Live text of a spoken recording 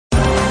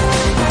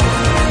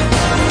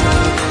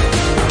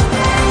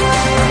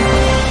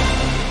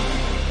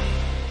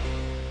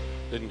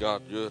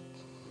God good?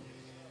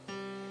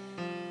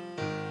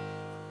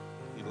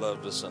 He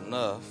loved us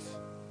enough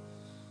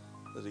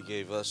that He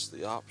gave us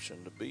the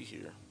option to be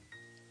here.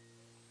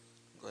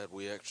 Glad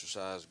we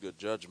exercised good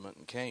judgment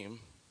and came,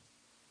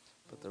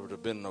 but there would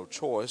have been no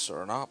choice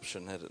or an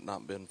option had it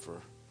not been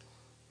for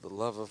the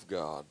love of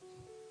God.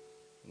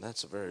 And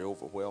that's a very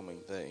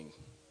overwhelming thing.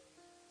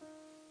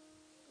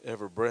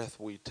 Every breath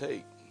we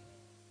take,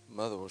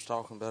 Mother was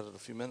talking about it a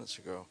few minutes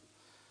ago,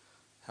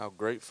 how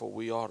grateful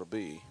we ought to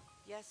be.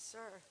 Yes, sir.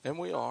 And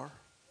we are.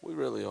 We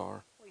really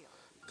are. We are.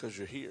 Because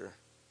you're here.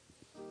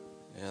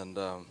 And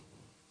I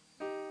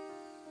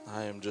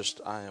am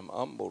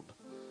humbled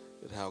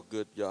at how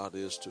good God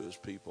is to His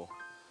people.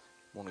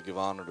 I want to give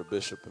honor to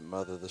Bishop and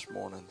Mother this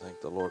morning.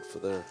 Thank the Lord for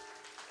their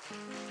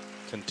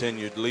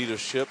continued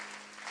leadership.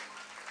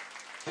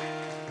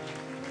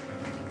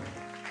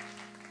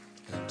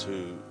 And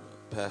to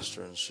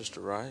Pastor and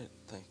Sister Wright,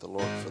 thank the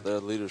Lord for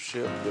their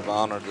leadership. Give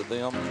honor to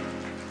them.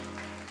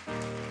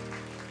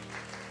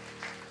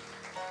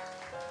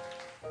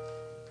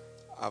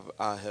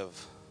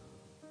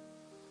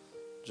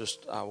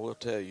 I will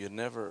tell you,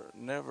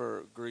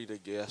 never greet a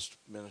guest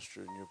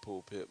minister in your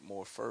pulpit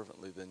more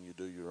fervently than you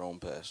do your own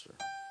pastor.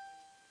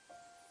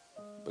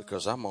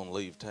 Because I'm going to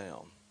leave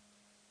town.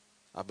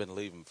 I've been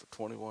leaving for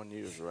 21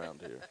 years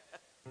around here.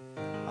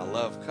 I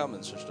love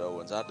coming, Sister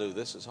Owens. I do.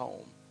 This is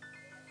home.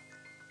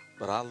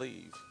 But I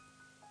leave.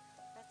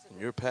 And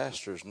your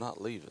pastor's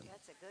not leaving.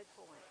 That's a good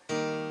point.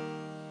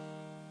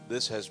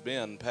 This has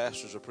been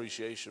Pastor's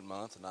Appreciation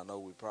Month, and I know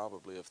we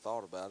probably have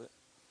thought about it.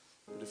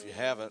 But if you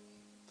haven't,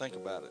 think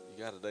about it.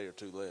 You got a day or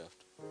two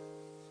left.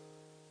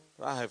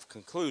 But I have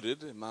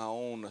concluded in my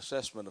own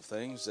assessment of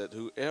things that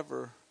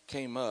whoever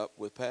came up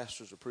with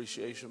Pastor's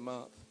Appreciation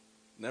Month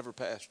never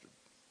pastored.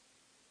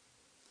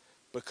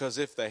 Because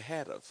if they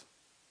had of,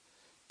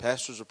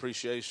 Pastor's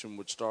Appreciation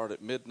would start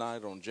at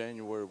midnight on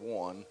January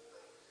 1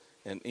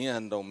 and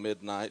end on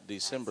midnight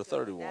December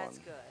 31. That's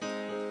good.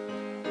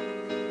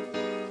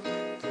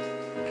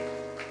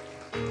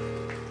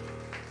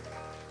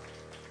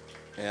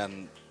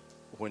 And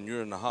when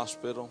you're in the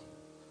hospital,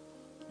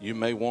 you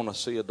may want to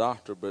see a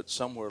doctor, but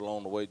somewhere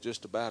along the way,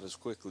 just about as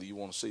quickly, you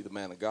want to see the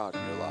man of God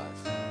in your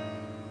life.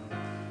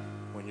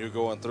 When you're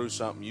going through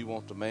something, you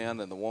want the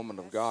man and the woman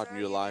of God in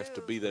your life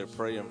to be there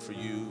praying for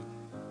you.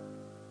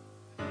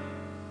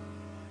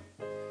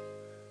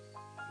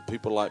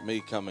 People like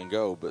me come and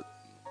go, but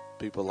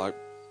people like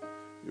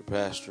your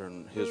pastor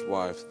and his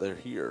wife, they're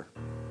here.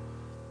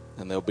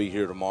 And they'll be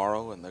here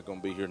tomorrow, and they're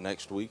going to be here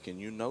next week, and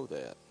you know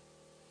that.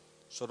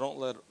 So don't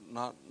let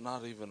not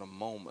even a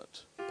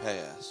moment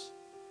pass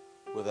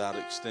without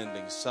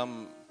extending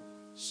some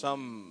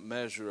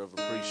measure of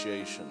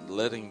appreciation,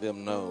 letting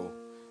them know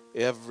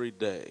every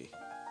day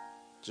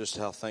just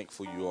how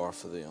thankful you are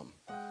for them.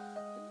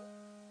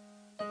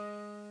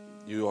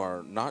 You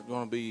are not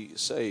going to be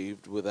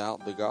saved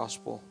without the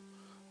gospel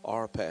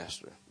or a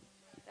pastor.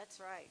 That's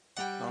right.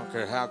 I don't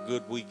care how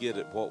good we get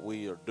at what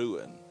we are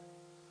doing.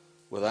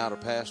 Without a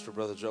pastor,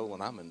 Brother Joel,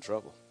 and I'm in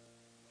trouble.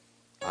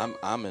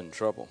 I'm in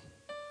trouble.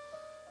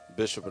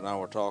 Bishop and I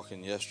were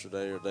talking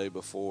yesterday or day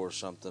before or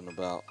something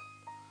about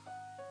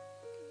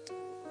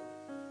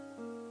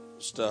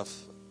stuff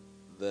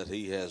that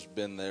he has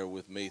been there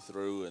with me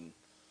through and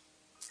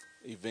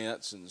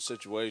events and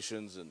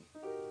situations. And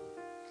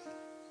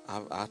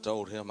I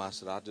told him, I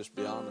said, I'll just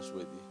be honest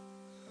with you.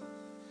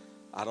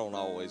 I don't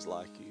always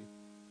like you.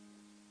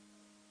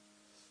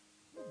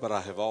 But I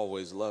have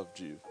always loved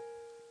you.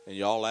 And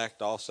y'all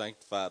act all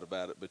sanctified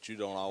about it, but you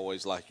don't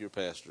always like your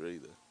pastor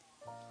either.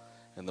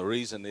 And the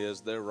reason is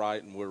they're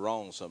right and we're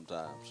wrong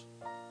sometimes.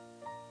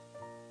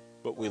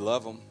 But we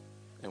love them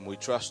and we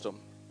trust them.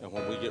 And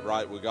when we get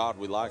right with God,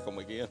 we like them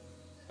again.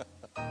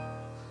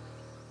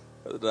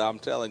 I'm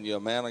telling you,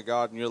 a man of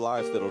God in your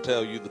life that'll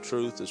tell you the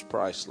truth is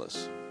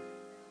priceless.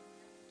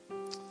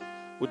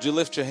 Would you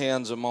lift your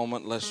hands a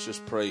moment? Let's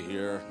just pray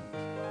here.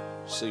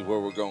 See where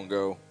we're going to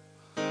go.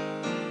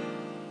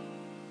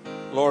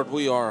 Lord,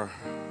 we are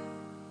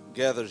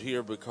gathered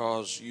here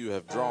because you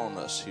have drawn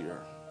us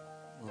here.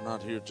 We're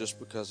not here just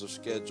because of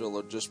schedule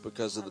or just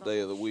because of the day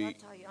of the week.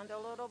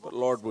 But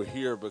Lord, we're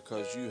here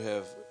because you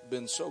have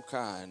been so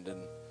kind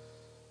and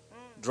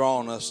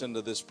drawn us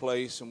into this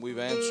place, and we've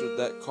answered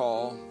that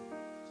call.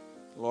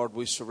 Lord,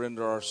 we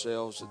surrender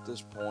ourselves at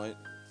this point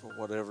for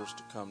whatever's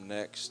to come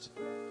next.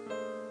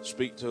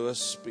 Speak to us,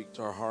 speak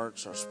to our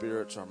hearts, our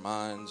spirits, our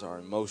minds, our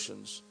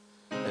emotions,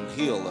 and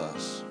heal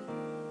us.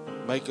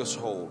 Make us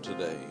whole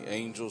today.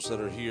 Angels that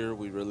are here,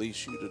 we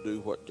release you to do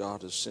what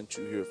God has sent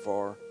you here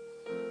for.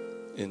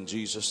 In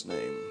Jesus'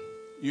 name.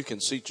 You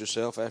can seat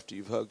yourself after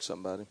you've hugged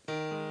somebody.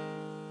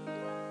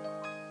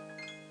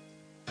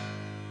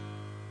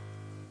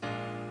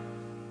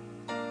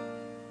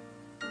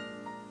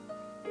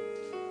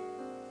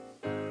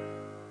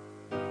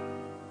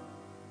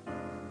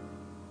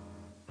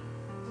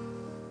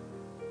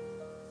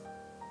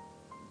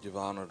 Give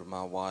honor to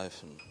my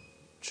wife and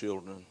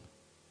children.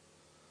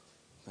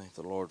 Thank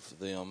the Lord for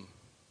them.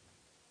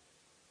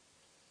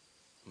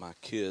 My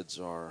kids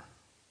are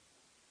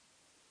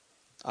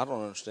I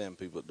don't understand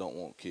people that don't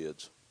want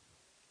kids.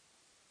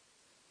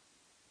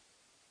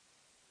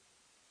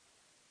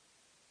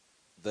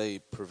 They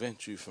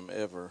prevent you from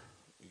ever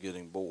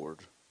getting bored.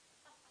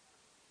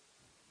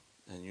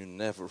 And you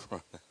never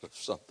run out of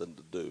something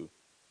to do.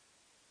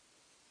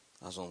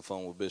 I was on the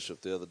phone with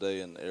Bishop the other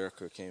day, and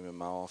Erica came in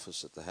my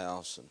office at the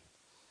house and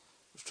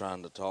was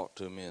trying to talk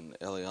to me, and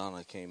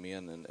Eliana came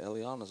in, and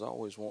Eliana's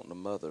always wanting to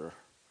mother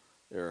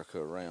Erica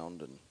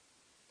around, and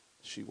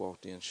she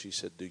walked in, she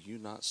said, "Do you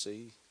not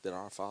see that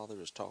our Father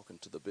is talking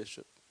to the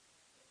bishop?"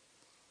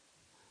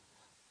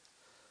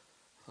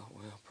 Oh,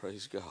 well,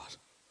 praise God.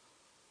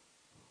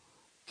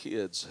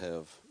 Kids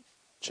have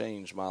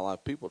changed my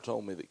life. People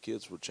told me that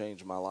kids would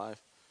change my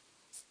life.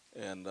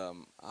 And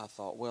I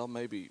thought, well,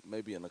 maybe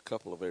in a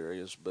couple of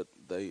areas, but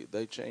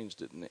they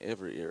changed it in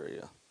every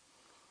area.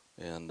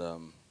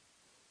 And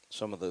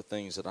some of the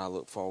things that I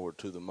look forward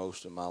to the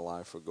most in my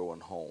life are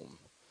going home.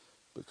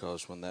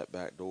 Because when that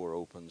back door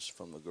opens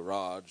from the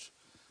garage,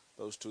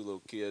 those two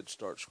little kids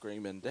start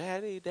screaming,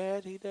 "Daddy,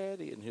 Daddy,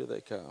 Daddy," and here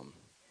they come.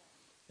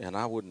 And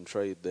I wouldn't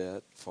trade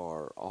that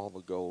for all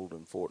the gold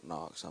in Fort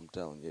Knox. I'm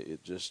telling you,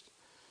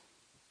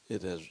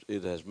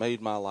 it has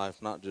made my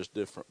life not just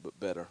different but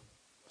better.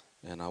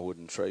 And I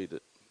wouldn't trade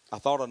it. I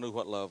thought I knew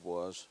what love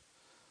was,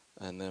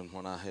 and then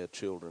when I had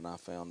children, I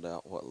found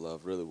out what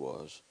love really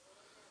was.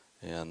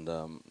 And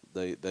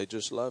they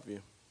just love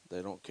you.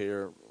 They don't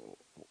care.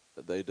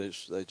 They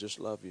just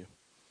love you.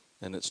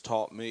 And it's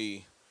taught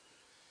me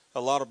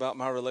a lot about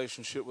my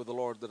relationship with the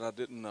Lord that I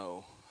didn't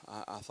know.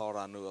 I thought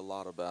I knew a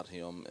lot about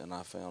Him, and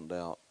I found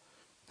out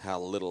how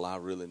little I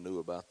really knew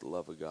about the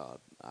love of God.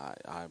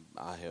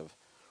 I have,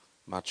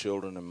 my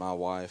children and my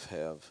wife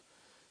have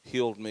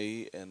healed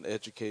me and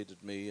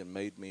educated me and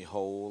made me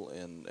whole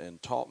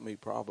and taught me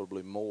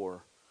probably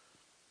more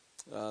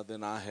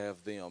than I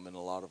have them in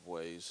a lot of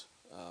ways,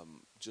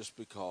 just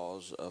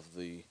because of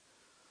the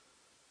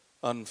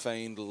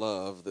unfeigned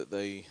love that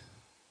they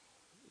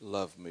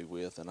love me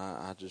with. And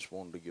I just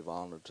wanted to give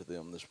honor to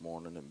them this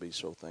morning and be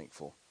so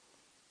thankful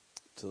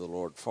to the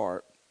Lord for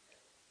it.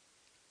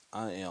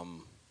 I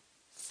am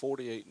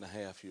 48 and a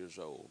half years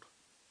old,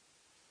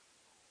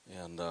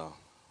 and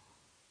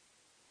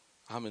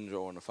I'm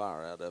enjoying the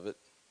fire out of it.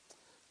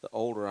 The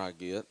older I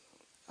get,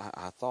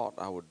 I thought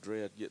I would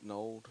dread getting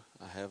old.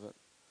 I haven't.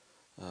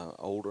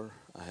 Older,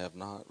 I have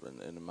not.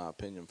 And in my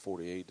opinion,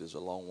 48 is a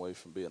long way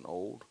from being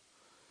old.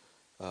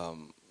 I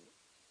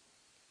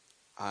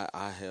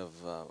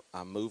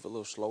move a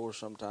little slower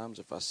sometimes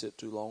if I sit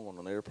too long on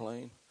an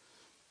airplane.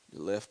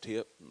 Your left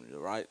hip and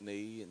your right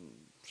knee, and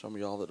some of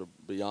y'all that are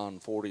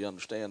beyond 40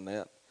 understand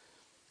that.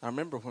 I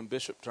remember when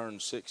Bishop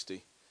turned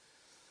 60,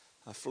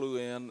 I flew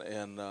in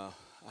and I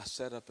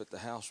sat up at the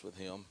house with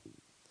him,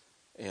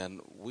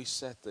 and we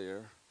sat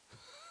there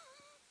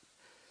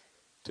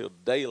till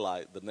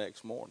daylight the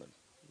next morning,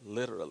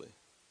 literally.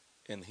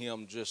 And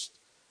him just,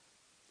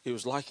 it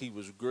was like he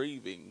was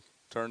grieving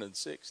turning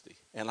 60.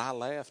 And I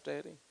laughed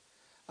at him.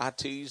 I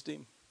teased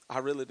him. I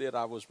really did.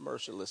 I was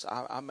merciless.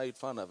 I made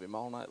fun of him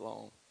all night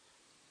long.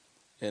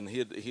 And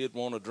he'd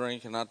want a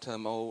drink, and I'd tell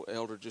him, "Oh,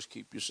 Elder, just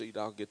keep your seat.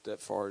 I'll get that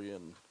for you."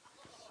 And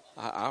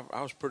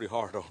I was pretty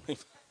hard on him.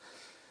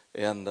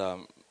 And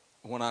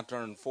when I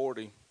turned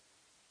 40,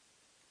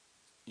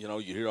 you know,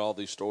 you hear all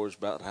these stories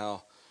about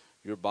how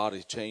your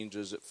body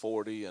changes at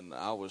 40, and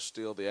I was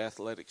still the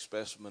athletic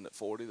specimen at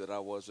 40 that I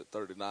was at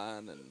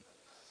 39, and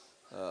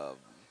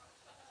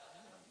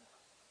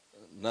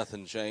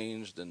nothing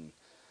changed, and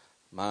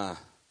my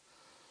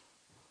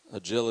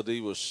agility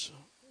was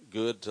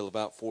good till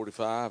about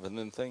 45, and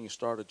then things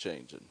started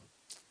changing,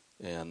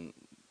 and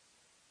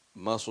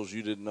muscles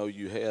you didn't know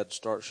you had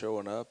start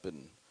showing up,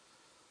 and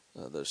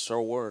they're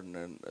sore,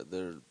 and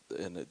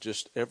it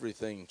just,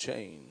 everything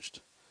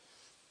changed.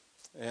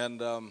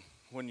 And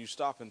when you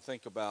stop and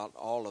think about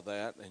all of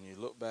that, and you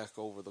look back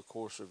over the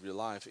course of your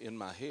life, in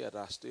my head,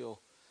 I still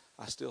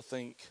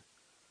think,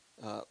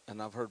 and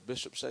I've heard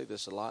Bishop say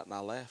this a lot, and I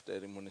laughed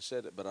at him when he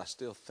said it, but I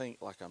still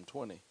think like I'm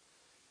 20.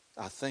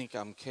 I think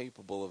I'm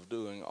capable of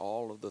doing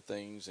all of the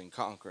things and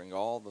conquering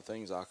all the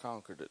things I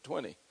conquered at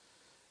 20.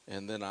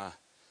 And then I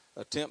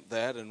attempt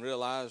that and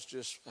realize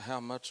just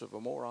how much of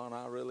a moron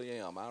I really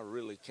am. I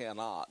really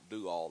cannot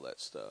do all that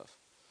stuff.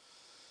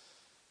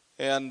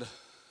 And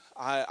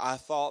I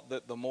thought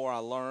that the more I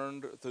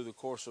learned through the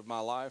course of my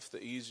life,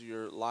 the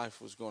easier life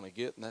was going to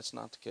get, and that's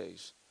not the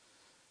case.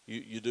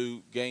 You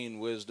do gain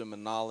wisdom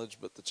and knowledge,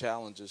 but the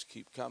challenges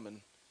keep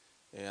coming.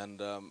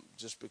 And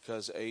just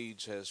because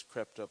age has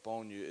crept up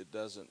on you, it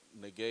doesn't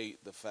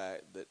negate the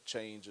fact that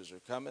changes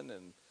are coming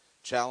and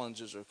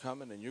challenges are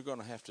coming, and you're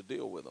going to have to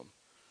deal with them.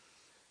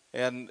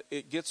 And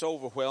it gets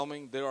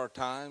overwhelming. There are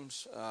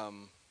times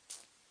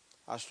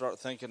I start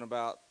thinking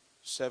about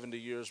 70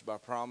 years by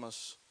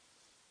promise,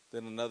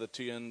 then another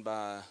 10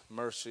 by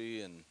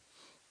mercy, and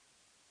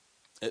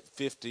at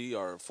 50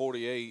 or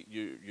 48,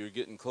 you're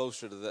getting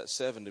closer to that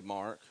 70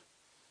 mark.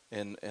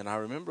 And I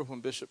remember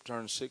when Bishop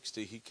turned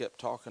 60, he kept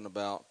talking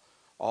about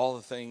all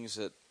the things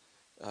that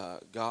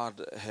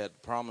God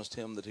had promised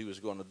him that he was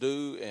going to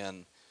do,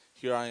 and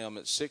here I am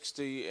at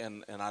 60,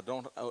 and I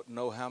don't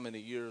know how many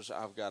years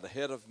I've got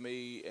ahead of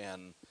me.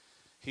 And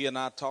he and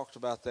I talked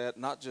about that,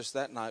 not just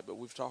that night, but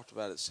we've talked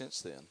about it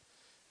since then.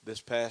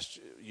 This past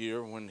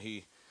year when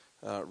he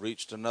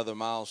reached another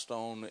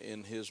milestone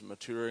in his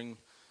maturing,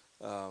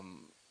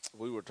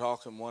 we were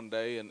talking one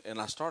day,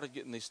 and I started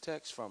getting these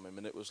texts from him,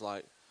 and it was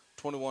like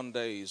 21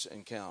 days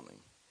and counting.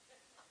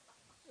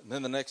 And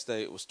then the next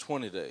day it was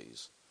 20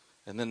 days.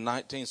 And then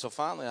 19. So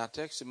finally I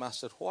texted him. I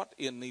said, what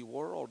in the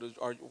world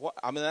are you, what?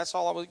 I mean, that's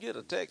all I would get,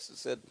 a text that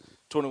said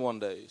 21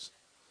 days,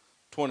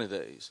 20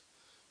 days.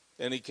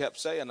 And he kept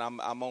saying, I'm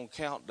on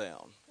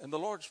countdown. And the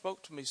Lord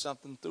spoke to me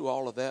something through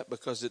all of that,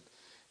 because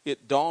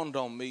it dawned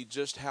on me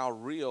just how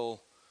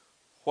real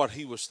what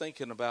he was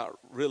thinking about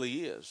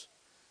really is.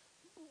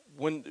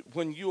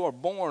 When you are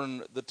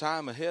born, the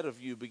time ahead of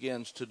you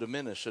begins to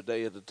diminish a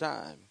day at a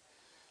time.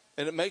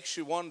 And it makes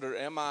you wonder,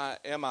 am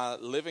I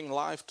living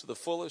life to the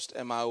fullest?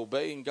 Am I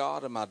obeying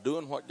God? Am I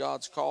doing what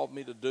God's called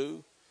me to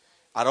do?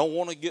 I don't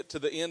want to get to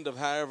the end of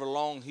however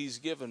long he's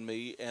given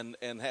me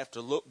and have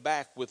to look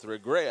back with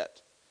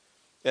regret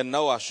and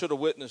know I should have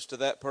witnessed to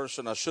that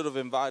person. I should have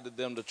invited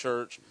them to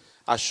church.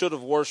 I should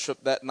have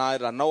worshiped that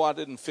night. I know I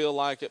didn't feel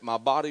like it. My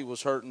body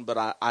was hurting,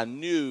 but I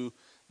knew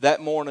that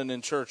morning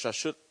in church I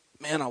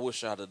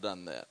wish I'd have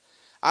done that.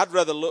 I'd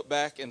rather look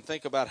back and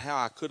think about how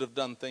I could have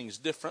done things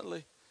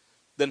differently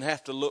than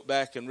have to look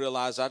back and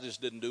realize I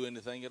just didn't do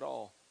anything at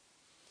all.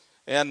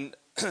 And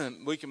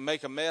we can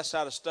make a mess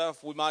out of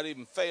stuff. We might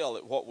even fail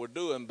at what we're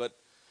doing, but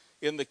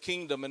in the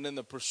kingdom and in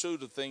the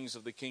pursuit of things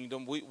of the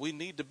kingdom, we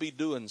need to be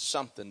doing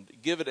something.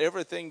 Give it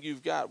everything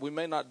you've got. We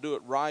may not do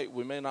it right.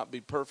 We may not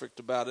be perfect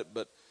about it,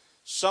 but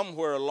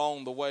somewhere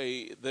along the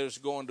way, there's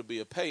going to be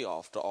a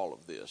payoff to all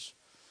of this.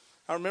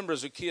 I remember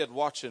as a kid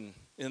watching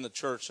in the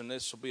church, and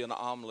this will be an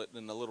omelet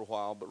in a little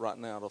while, but right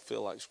now it'll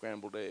feel like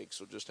scrambled eggs,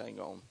 so just hang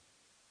on.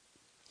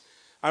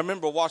 I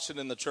remember watching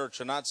in the church,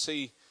 and I'd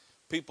see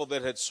people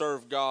that had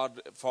served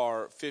God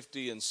for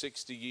 50 and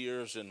 60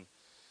 years, and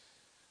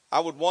I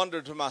would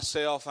wonder to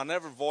myself, I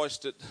never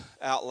voiced it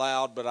out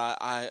loud, but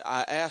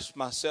I asked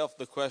myself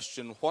the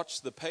question, what's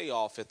the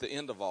payoff at the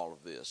end of all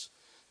of this?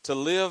 To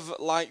live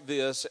like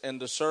this and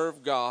to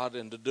serve God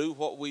and to do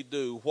what we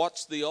do,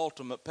 what's the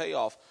ultimate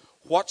payoff?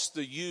 What's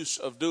the use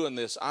of doing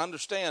this? I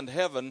understand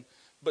heaven,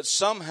 but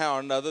somehow or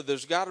another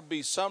there's got to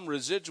be some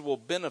residual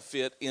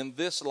benefit in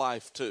this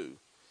life too.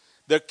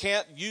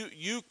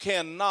 You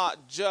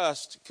cannot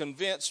just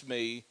convince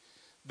me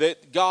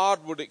that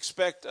God would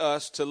expect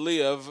us to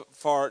live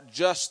for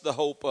just the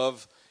hope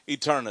of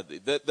eternity.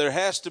 That there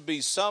has to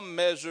be some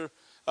measure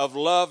of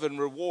love and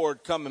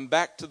reward coming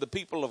back to the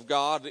people of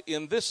God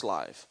in this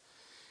life.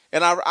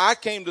 And I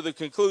came to the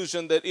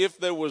conclusion that if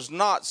there was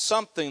not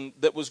something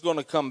that was going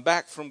to come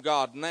back from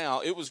God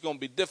now, it was going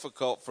to be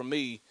difficult for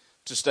me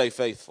to stay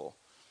faithful.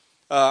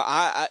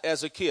 I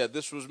as a kid,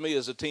 this was me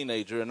as a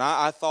teenager, and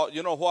I thought,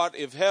 you know what,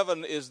 if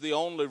heaven is the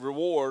only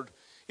reward,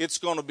 it's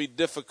going to be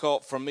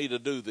difficult for me to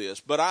do this.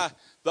 But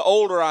the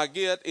older I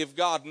get, if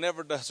God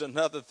never does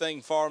another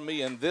thing for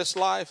me in this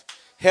life,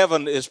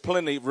 heaven is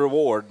plenty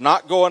reward.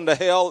 Not going to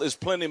hell is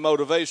plenty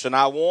motivation.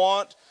 I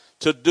want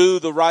to do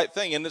the right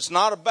thing. And it's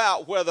not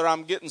about whether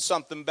I'm getting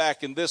something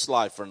back in this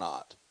life or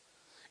not.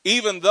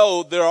 Even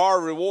though there are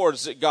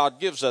rewards that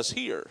God gives us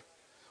here.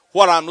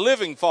 What I'm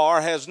living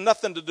for has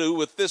nothing to do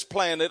with this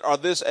planet or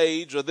this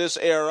age or this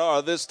era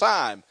or this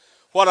time.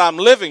 What I'm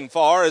living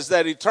for is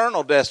that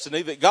eternal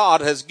destiny that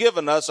God has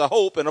given us a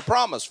hope and a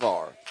promise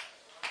for.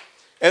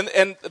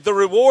 And the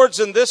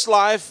rewards in this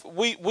life,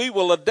 we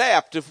will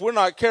adapt. If we're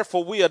not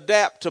careful, we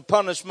adapt to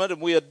punishment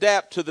and we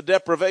adapt to the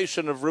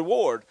deprivation of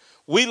reward.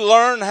 We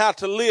learn how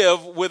to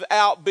live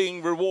without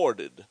being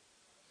rewarded.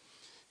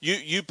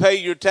 You pay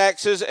your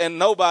taxes, and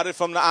nobody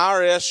from the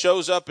IRS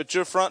shows up at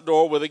your front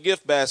door with a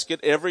gift basket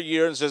every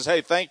year and says,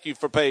 hey, thank you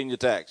for paying your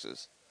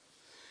taxes.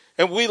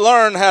 And we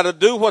learn how to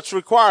do what's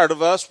required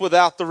of us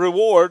without the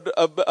reward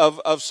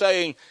of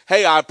saying,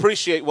 hey, I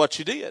appreciate what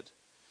you did.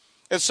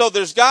 And so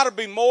there's got to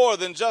be more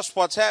than just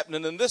what's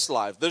happening in this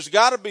life. There's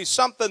got to be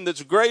something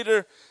that's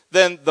greater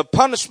than the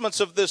punishments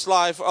of this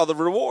life or the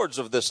rewards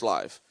of this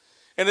life.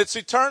 And it's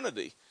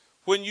eternity.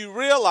 When you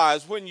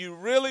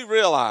really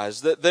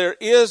realize that there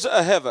is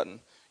a heaven,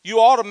 you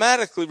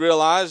automatically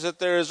realize that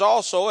there is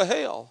also a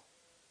hell.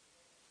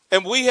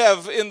 And we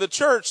have, in the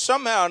church,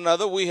 somehow or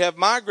another, we have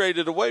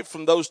migrated away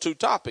from those two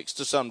topics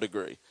to some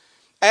degree.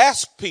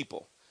 Ask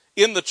people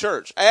in the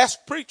church, ask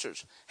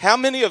preachers, how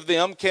many of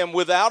them can,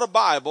 without a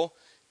Bible,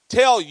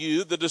 tell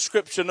you the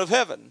description of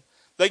heaven?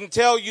 They can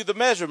tell you the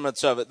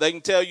measurements of it. They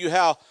can tell you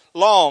how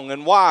long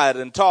and wide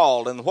and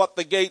tall and what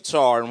the gates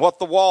are and what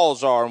the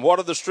walls are and what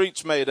are the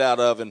streets made out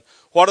of and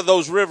what are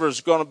those rivers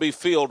going to be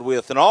filled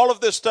with and all of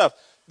this stuff.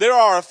 There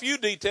are a few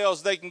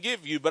details they can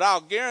give you, but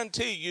I'll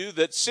guarantee you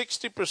that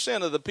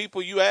 60% of the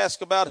people you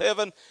ask about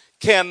heaven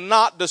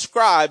cannot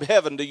describe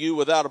heaven to you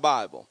without a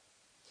Bible.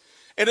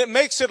 And it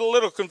makes it a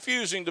little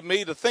confusing to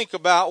me to think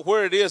about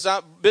where it is.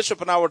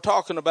 Bishop and I were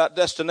talking about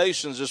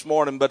destinations this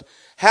morning, but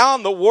how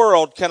in the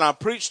world can I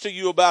preach to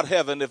you about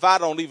heaven if I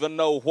don't even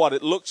know what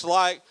it looks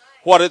like,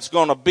 what it's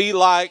going to be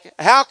like?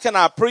 How can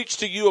I preach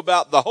to you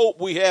about the hope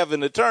we have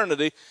in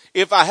eternity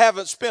if I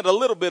haven't spent a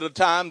little bit of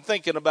time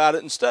thinking about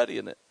it and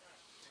studying it?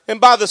 And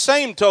by the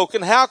same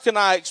token, how can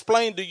I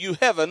explain to you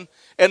heaven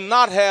and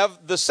not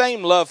have the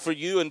same love for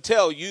you and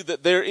tell you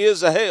that there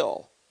is a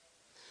hell?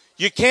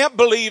 You can't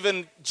believe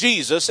in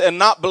Jesus and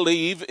not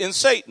believe in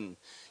Satan.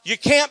 You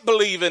can't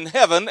believe in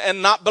heaven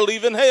and not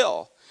believe in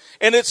hell.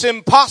 And it's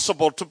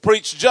impossible to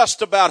preach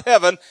just about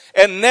heaven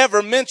and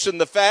never mention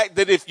the fact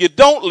that if you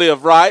don't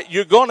live right,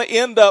 you're going to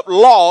end up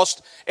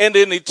lost and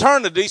in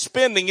eternity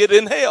spending it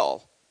in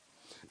hell.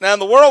 Now, in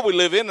the world we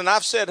live in, and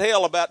I've said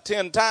hell about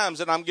 10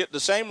 times, and I'm getting the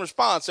same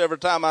response every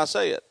time I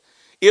say it.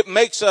 It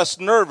makes us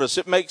nervous.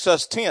 It makes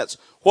us tense.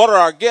 What are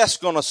our guests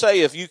going to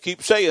say if you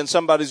keep saying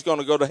somebody's going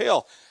to go to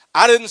hell?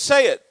 I didn't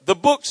say it. The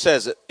book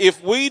says it.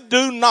 If we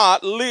do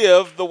not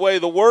live the way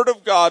the Word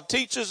of God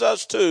teaches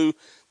us to,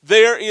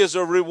 there is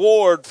a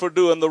reward for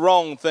doing the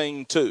wrong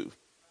thing too.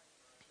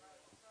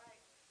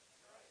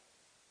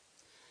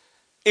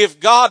 If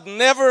God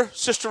never,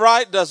 Sister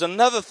Wright, does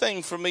another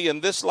thing for me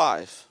in this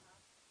life,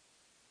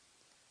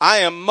 I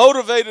am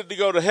motivated to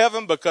go to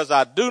heaven because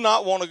I do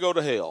not want to go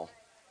to hell.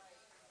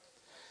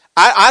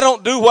 I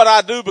don't do what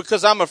I do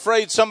because I'm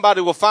afraid somebody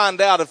will find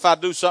out if I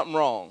do something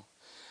wrong.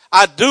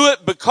 I do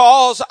it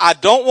because I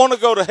don't want to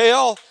go to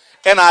hell,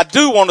 and I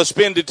do want to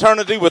spend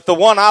eternity with the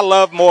one I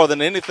love more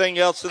than anything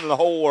else in the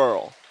whole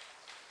world.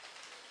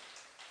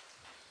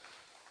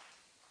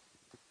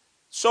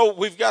 So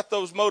we've got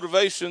those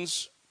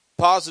motivations,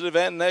 positive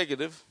and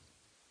negative.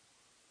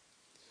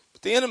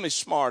 But the enemy's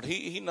smart.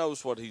 He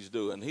knows what he's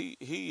doing.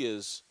 He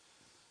is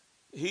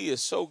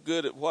so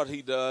good at what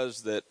he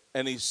does that,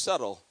 and he's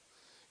subtle.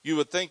 You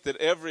would think that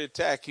every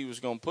attack he was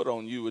going to put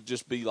on you would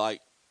just be like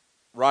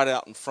right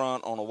out in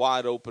front on a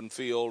wide open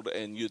field,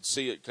 and you'd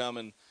see it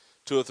coming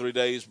 2 or 3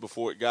 days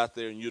before it got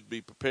there, and you'd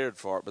be prepared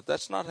for it. But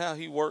that's not how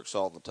he works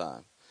all the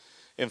time.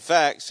 In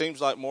fact, seems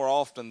like more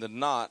often than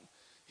not,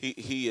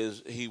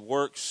 he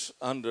works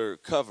under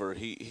cover.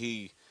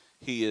 He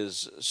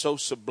is so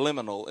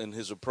subliminal in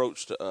his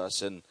approach to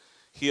us, and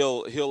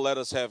he'll let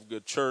us have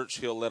good church.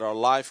 He'll let our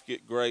life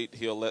get great.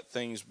 He'll let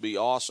things be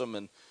awesome.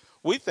 And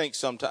we think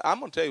sometimes, I'm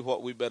going to tell you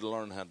what we better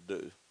learn how to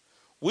do.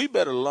 We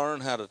better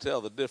learn how to tell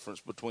the difference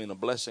between a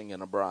blessing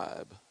and a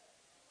bribe.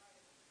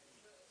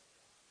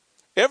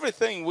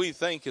 Everything we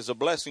think is a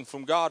blessing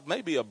from God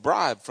may be a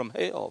bribe from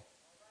hell.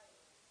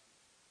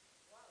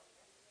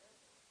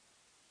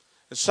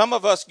 And some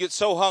of us get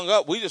so hung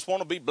up, we just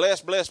want to be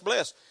blessed, blessed,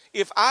 blessed.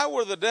 If I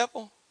were the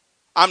devil,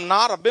 I'm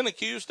not. I've been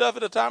accused of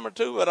it a time or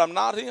two, but I'm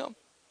not him.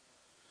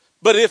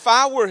 But if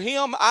I were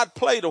him, I'd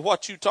play to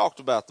what you talked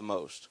about the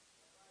most.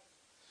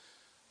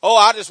 Oh,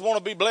 I just want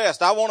to be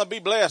blessed. I want to be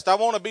blessed. I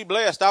want to be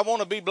blessed. I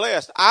want to be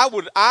blessed. I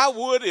would,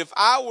 if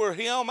I were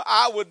him,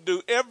 I would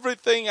do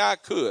everything I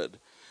could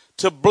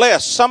to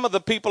bless some of the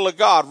people of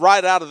God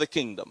right out of the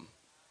kingdom.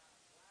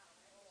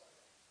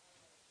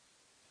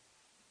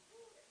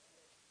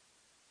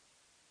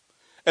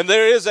 And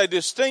there is a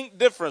distinct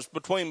difference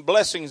between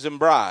blessings and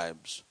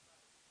bribes.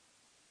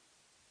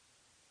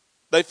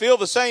 They feel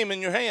the same in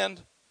your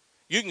hand.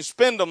 You can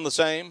spend them the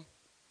same.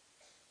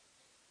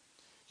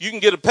 You can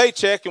get a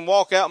paycheck and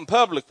walk out in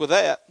public with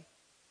that.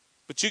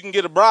 But you can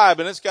get a bribe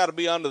and it's got to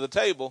be under the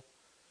table.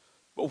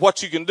 But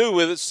what you can do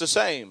with it's the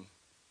same.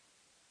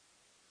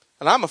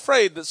 And I'm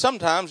afraid that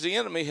sometimes the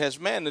enemy has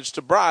managed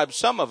to bribe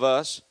some of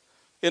us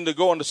into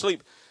going to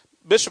sleep.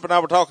 Bishop and I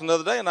were talking the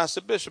other day, and I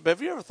said, Bishop,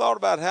 have you ever thought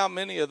about how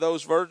many of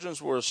those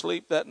virgins were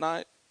asleep that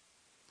night?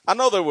 I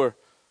know there were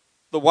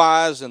the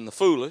wise and the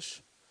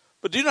foolish,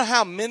 but do you know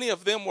how many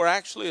of them were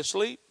actually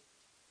asleep?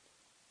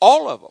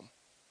 All of them.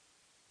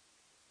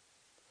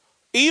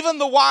 Even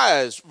the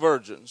wise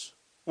virgins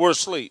were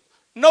asleep.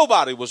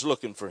 Nobody was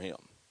looking for him.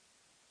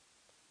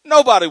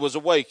 Nobody was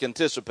awake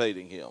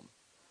anticipating him.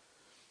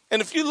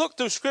 And if you look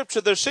through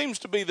Scripture, there seems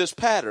to be this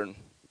pattern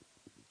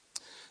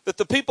that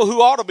the people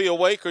who ought to be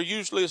awake are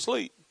usually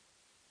asleep.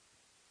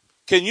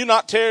 Can you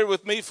not tarry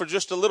with me for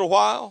just a little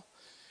while?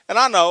 And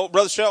I know,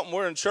 Brother Shelton,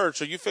 we're in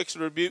church. Are you fixing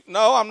to rebuke?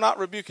 No, I'm not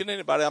rebuking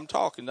anybody. I'm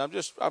talking.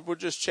 We're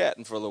just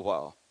chatting for a little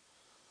while.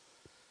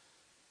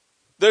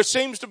 There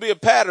seems to be a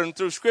pattern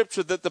through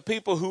Scripture that the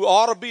people who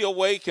ought to be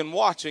awake and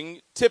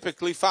watching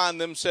typically find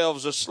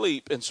themselves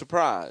asleep and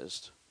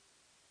surprised.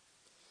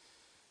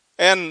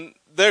 And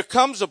there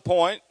comes a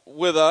point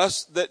with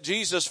us that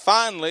Jesus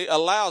finally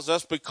allows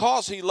us,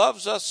 because he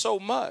loves us so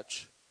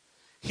much,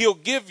 he'll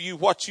give you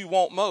what you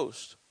want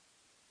most.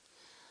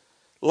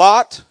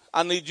 Lot,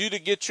 I need you to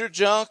get your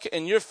junk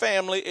and your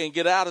family and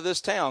get out of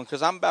this town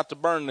because I'm about to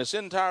burn this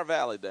entire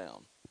valley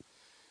down.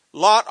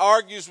 Lot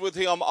argues with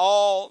him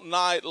all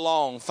night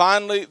long.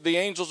 Finally, the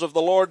angels of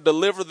the Lord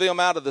deliver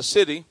them out of the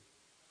city.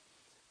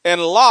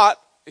 And Lot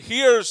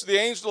hears the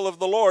angel of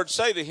the Lord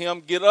say to him,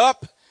 get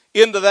up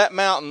into that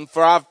mountain,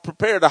 for I've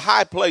prepared a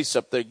high place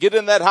up there. Get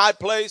in that high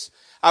place.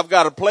 I've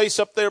got a place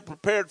up there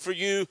prepared for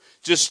you.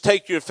 Just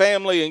take your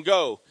family and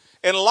go.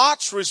 And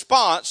Lot's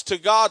response to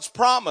God's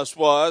promise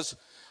was,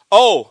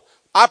 oh,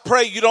 I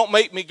pray you don't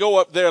make me go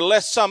up there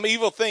lest some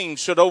evil thing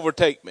should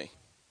overtake me.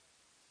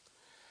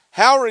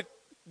 How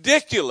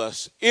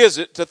ridiculous is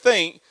it to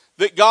think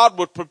that God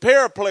would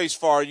prepare a place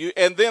for you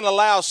and then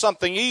allow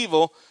something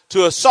evil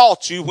to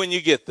assault you when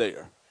you get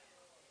there?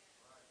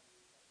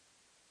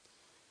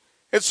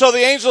 And so the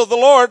angel of the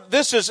Lord,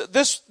 this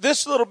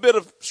little bit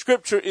of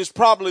scripture is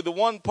probably the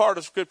one part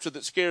of scripture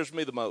that scares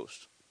me the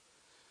most.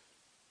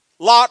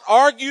 Lot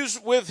argues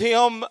with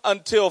him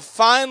until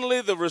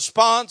finally the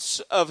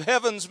response of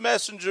heaven's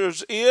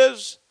messengers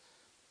is,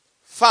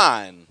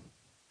 fine.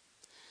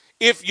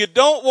 If you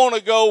don't want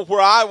to go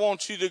where I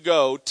want you to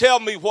go, tell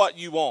me what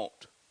you want.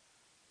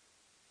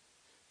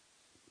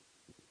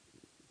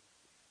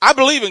 I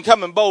believe in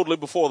coming boldly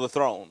before the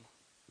throne.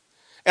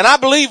 And I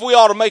believe we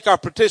ought to make our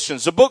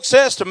petitions. The book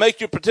says to make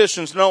your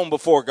petitions known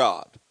before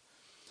God.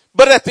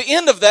 But at the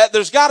end of that,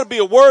 there's got to be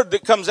a word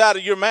that comes out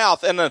of your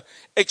mouth and an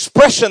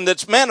expression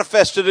that's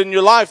manifested in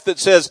your life that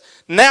says,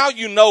 now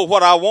you know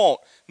what I want.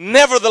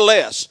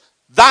 Nevertheless,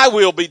 thy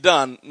will be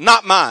done,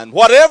 not mine.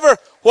 Whatever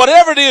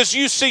it is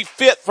you see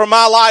fit for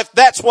my life,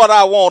 that's what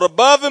I want,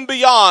 above and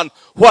beyond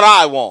what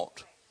I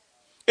want.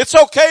 It's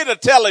okay to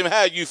tell him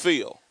how you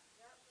feel.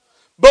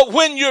 But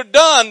when you're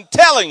done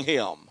telling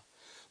him,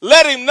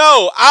 let him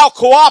know I'll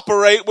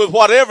cooperate with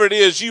whatever it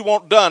is you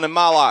want done in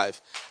my life.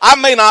 I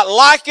may not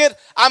like it.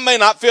 I may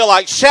not feel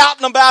like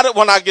shouting about it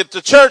when I get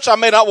to church. I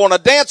may not want to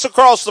dance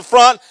across the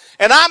front.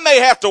 And I may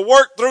have to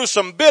work through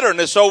some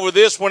bitterness over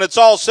this when it's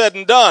all said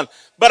and done.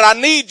 But I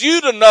need you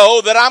to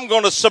know that I'm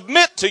going to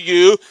submit to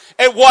you.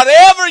 And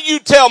whatever you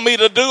tell me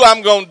to do,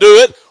 I'm going to do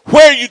it.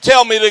 Where you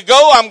tell me to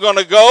go, I'm going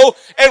to go.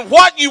 And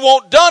what you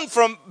want done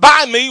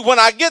by me when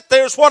I get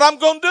there is what I'm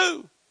going to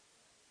do.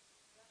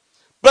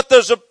 But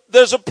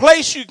there's a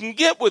place you can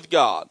get with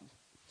God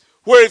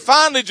where he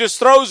finally just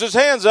throws his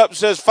hands up and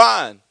says,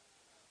 fine.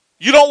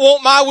 You don't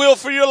want my will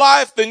for your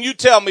life? Then you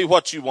tell me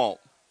what you want.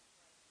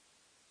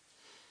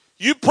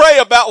 You pray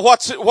about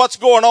what's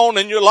going on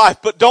in your life,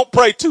 but don't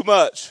pray too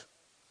much.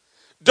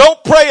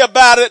 Don't pray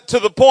about it to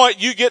the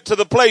point you get to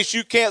the place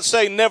you can't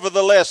say,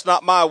 nevertheless,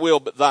 not my will,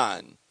 but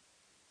thine.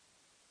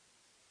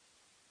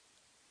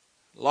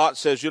 Lot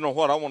says, you know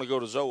what, I want to go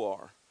to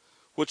Zoar.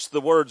 Which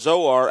the word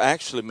Zoar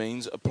actually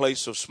means a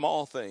place of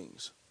small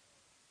things,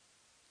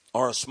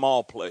 or a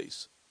small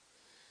place.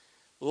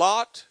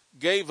 Lot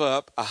gave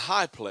up a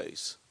high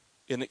place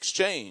in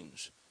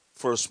exchange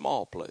for a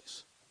small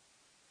place.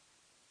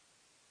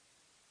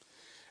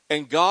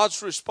 And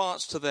God's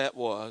response to that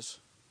was,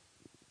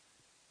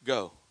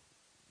 go.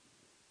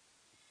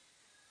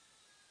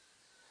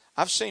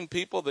 I've seen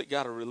people that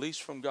got a release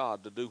from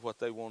God to do what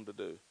they wanted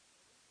to do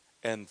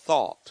and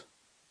thought,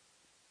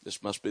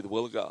 this must be the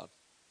will of God.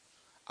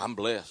 I'm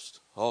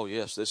blessed. Oh,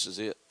 yes, this is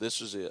it.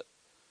 This is it.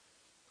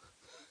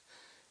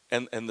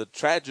 And the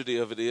tragedy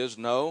of it is,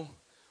 no,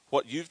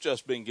 what you've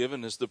just been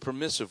given is the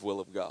permissive will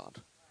of God.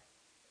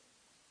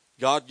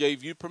 God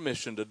gave you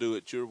permission to do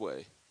it your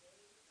way.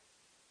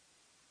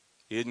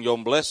 He isn't going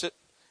to bless it,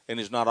 and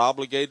he's not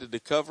obligated to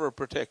cover or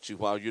protect you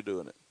while you're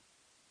doing it.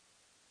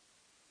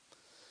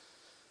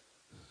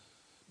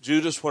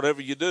 Judas,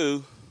 whatever you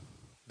do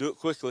it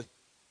quickly.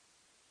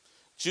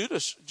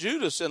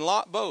 Judas and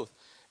Lot both.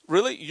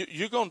 Really?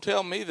 You're going to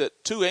tell me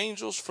that two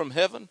angels from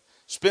heaven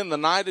spend the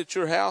night at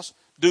your house,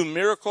 do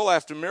miracle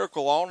after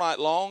miracle all night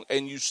long,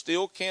 and you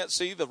still can't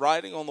see the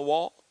writing on the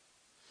wall?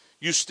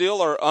 You still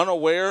are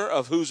unaware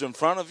of who's in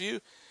front of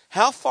you?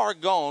 How far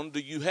gone do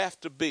you have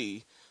to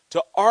be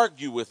to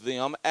argue with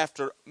them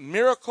after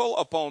miracle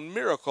upon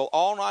miracle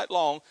all night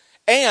long,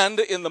 and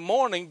in the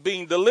morning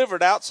being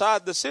delivered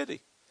outside the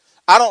city?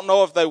 I don't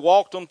know if they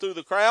walked them through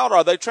the crowd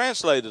or they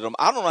translated them.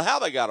 I don't know how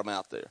they got them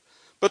out there.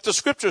 But the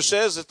scripture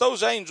says that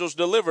those angels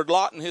delivered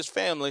Lot and his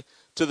family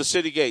to the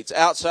city gates,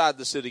 outside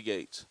the city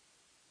gates.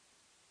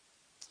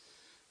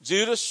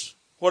 Judas,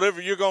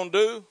 whatever you're going to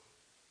do,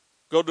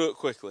 go do it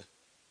quickly.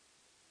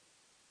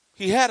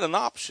 He had an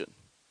option,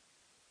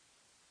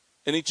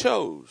 and he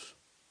chose.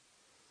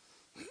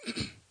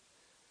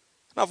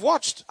 I've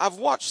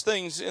watched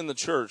things in the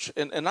church,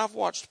 and I've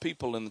watched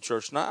people in the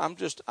church. And I'm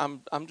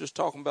just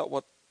talking about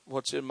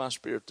what's in my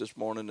spirit this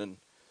morning, and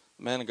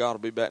the man of God will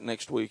be back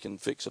next week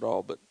and fix it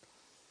all. But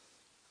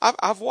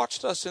I've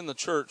watched us in the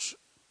church.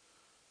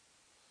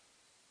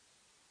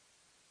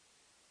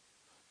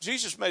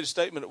 Jesus made a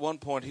statement at one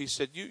point. He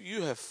said,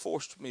 you have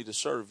forced me to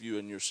serve you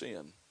in your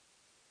sin.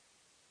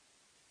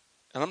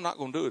 And I'm not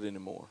going to do it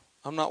anymore.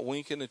 I'm not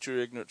winking at your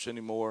ignorance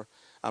anymore.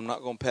 I'm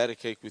not going to patty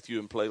cake with you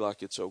and play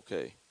like it's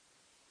okay.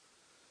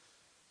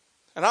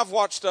 And I've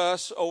watched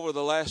us over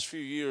the last few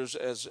years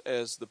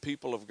as the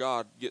people of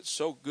God get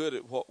so good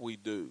at what we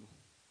do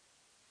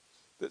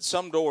that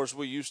some doors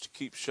we used to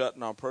keep shut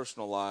in our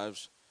personal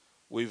lives,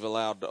 we've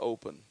allowed to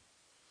open.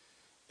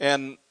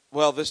 And,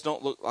 well, this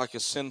don't look like a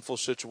sinful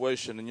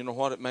situation. And you know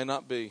what? It may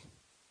not be.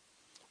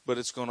 But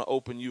it's going to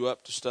open you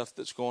up to stuff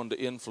that's going to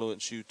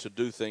influence you to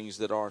do things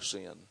that are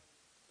sin.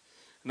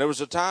 And there was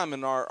a time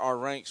in our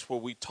ranks where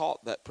we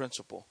taught that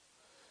principle.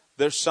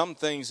 There's some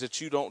things that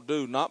you don't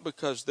do, not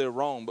because they're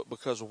wrong, but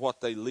because of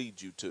what they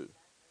lead you to.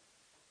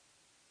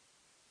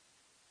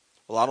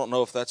 Well, I don't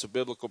know if that's a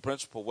biblical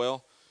principle.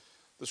 Well,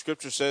 the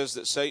scripture says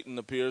that Satan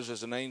appears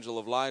as an angel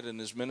of light and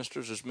his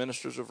ministers as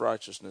ministers of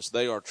righteousness.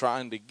 They are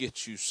trying to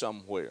get you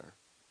somewhere.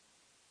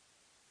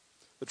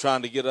 They're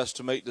trying to get us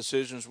to make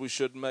decisions we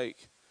shouldn't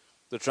make.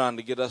 They're trying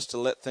to get us to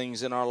let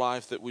things in our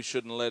life that we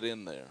shouldn't let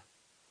in there.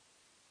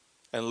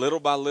 And little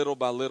by little,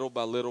 by little,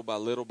 by little, by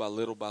little, by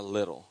little, by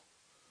little,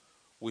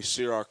 we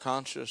sear our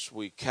conscience,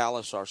 we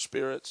callous our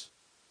spirits,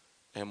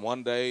 and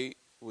one day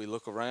we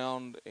look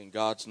around and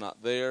God's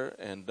not there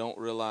and don't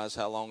realize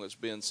how long it's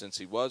been since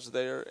he was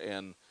there.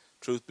 And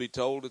truth be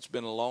told, it's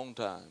been a long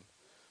time.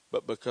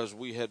 But because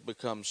we had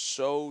become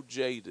so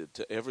jaded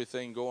to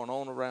everything going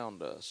on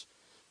around us,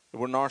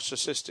 we're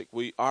narcissistic.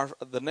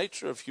 The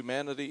nature of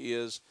humanity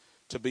is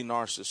to be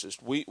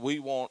narcissist. We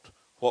want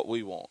what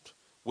we want.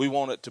 We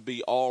want it to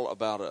be all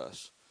about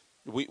us.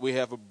 We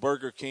have a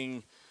Burger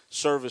King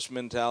service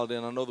mentality,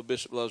 and I know the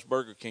bishop loves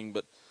Burger King,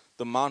 but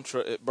the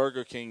mantra at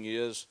Burger King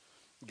is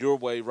your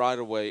way, right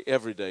away,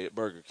 every day at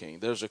Burger King.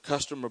 There's a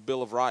customer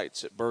bill of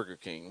rights at Burger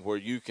King where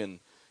you can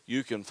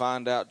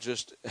find out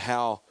just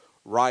how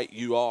right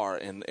you are,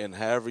 and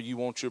however you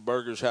want your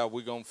burgers, how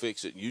we're going to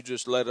fix it. You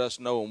just let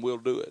us know and we'll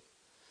do it.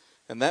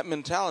 And that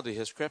mentality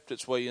has crept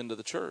its way into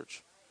the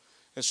church.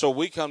 And so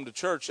we come to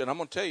church, and I'm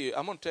going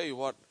to tell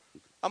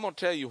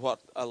you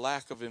what a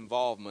lack of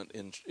involvement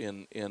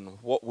in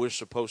what we're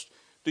supposed to.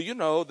 Do you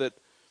know that?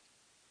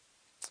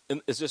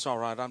 Is this all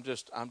right? I'm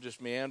just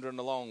meandering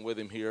along with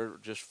him here,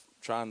 just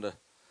trying to.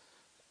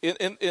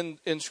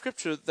 In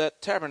Scripture,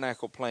 that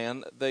tabernacle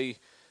plan,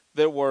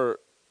 there were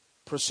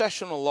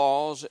processional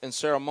laws and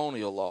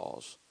ceremonial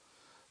laws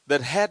that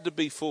had to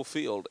be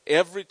fulfilled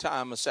every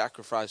time a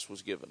sacrifice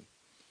was given.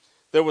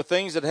 There were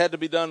things that had to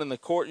be done in the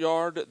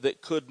courtyard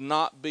that could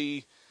not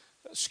be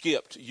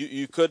skipped.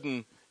 You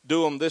couldn't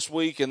do them this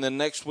week and then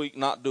next week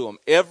not do them.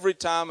 Every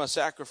time a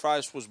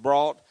sacrifice was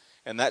brought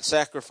and that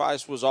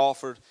sacrifice was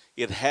offered,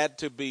 it had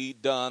to be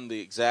done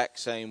the exact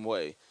same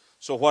way.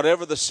 So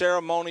whatever the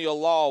ceremonial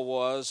law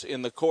was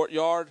in the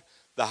courtyard,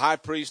 the high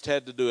priest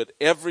had to do it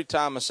every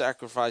time a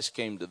sacrifice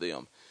came to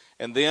them.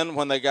 And then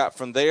when they got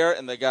from there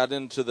and they got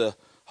into the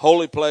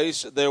holy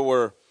place, there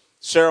were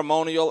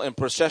ceremonial and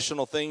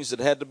processional things that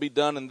had to be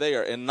done in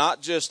there. And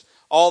not just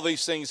all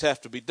these things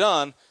have to be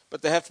done,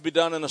 but they have to be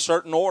done in a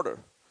certain order.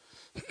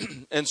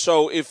 And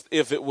so if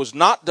it was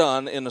not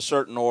done in a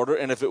certain order,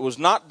 and if it was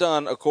not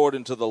done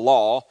according to the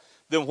law,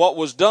 then what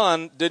was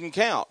done didn't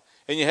count.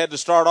 And you had to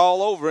start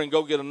all over and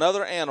go get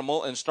another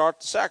animal and start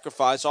the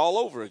sacrifice all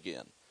over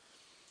again.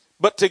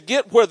 But to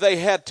get where they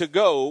had to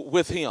go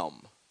with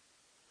him,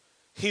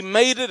 he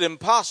made it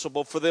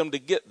impossible for them to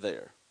get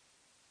there.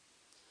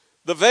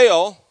 The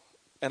veil,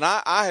 and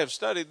I have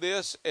studied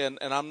this, and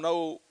I'm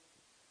no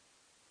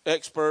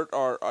expert,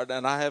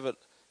 and I haven't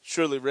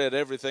surely read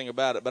everything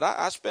about it, but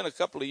I spent a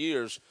couple of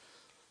years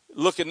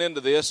looking into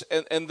this,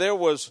 and there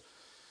was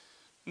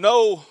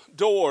no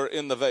door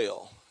in the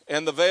veil.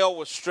 And the veil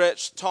was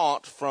stretched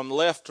taut from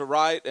left to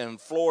right and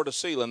floor to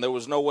ceiling. There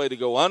was no way to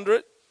go under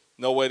it,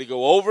 no way to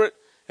go over it,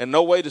 and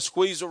no way to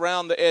squeeze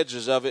around the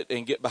edges of it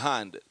and get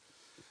behind it.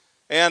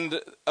 And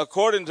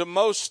according to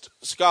most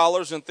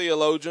scholars and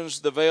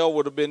theologians, the veil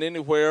would have been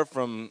anywhere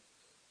from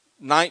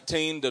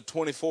 19 to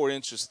 24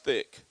 inches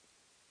thick.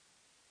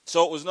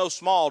 So it was no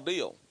small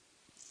deal.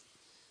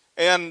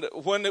 And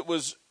when it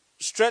was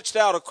stretched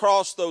out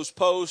across those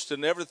posts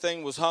and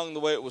everything was hung the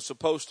way it was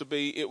supposed to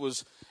be, it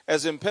was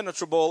as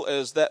impenetrable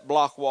as that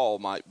block wall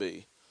might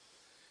be.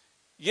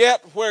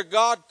 Yet where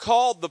God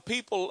called the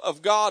people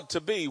of God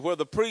to be, where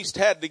the priest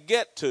had to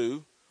get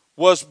to,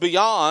 was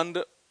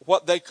beyond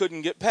what they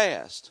couldn't get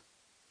past.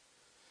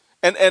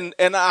 And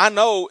I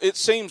know it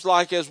seems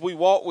like as we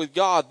walk with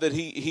God that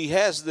he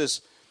has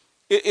this,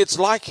 it's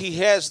like he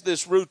has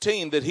this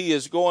routine that he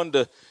is going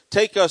to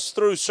take us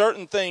through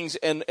certain things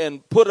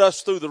and put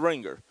us through the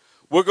ringer.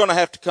 We're going to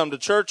have to come to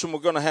church and we're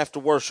going to have to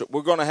worship.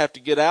 We're going to have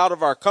to get out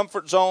of our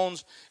comfort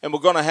zones and we're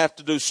going to have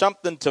to do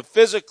something to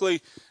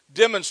physically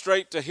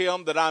demonstrate to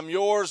him that I'm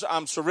yours,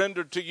 I'm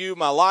surrendered to you,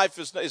 my life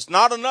is, it's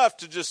not enough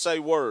to just say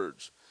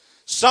words.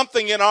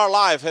 Something in our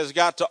life has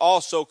got to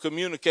also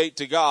communicate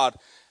to God,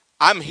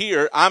 I'm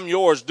here, I'm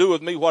yours, do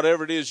with me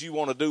whatever it is you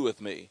want to do with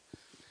me.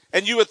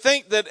 And you would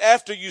think that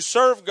after you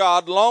serve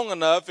God long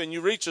enough and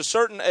you reach a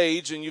certain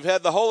age and you've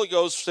had the Holy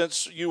Ghost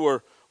since you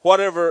were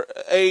whatever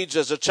age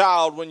as a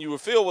child when you were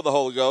filled with the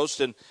Holy Ghost,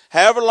 and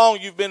however long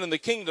you've been in the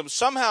kingdom,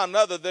 somehow or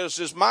another there's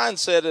this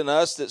mindset in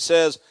us that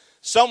says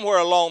somewhere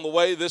along the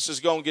way this is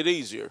going to get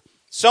easier.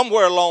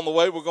 Somewhere along the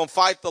way we're going to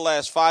fight the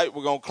last fight,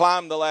 we're going to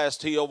climb the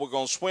last hill, we're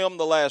going to swim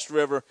the last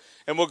river,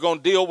 and we're going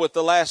to deal with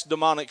the last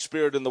demonic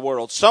spirit in the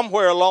world.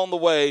 Somewhere along the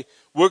way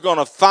we're going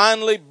to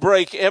finally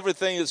break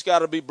everything that's got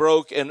to be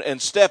broke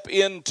and step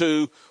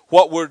into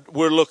what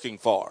we're looking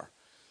for.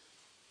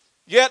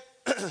 Yet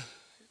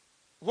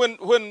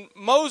when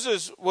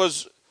Moses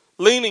was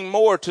leaning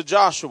more to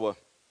Joshua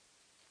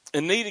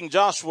and needing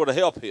Joshua to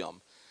help him,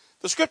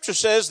 the scripture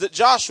says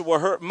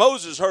that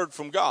Moses heard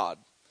from God.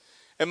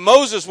 And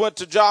Moses went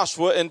to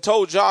Joshua and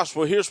told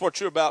Joshua, here's what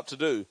you're about to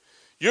do.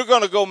 You're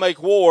going to go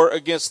make war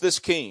against this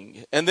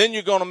king, and then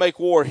you're going to make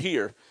war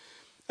here.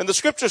 And the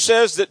scripture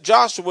says that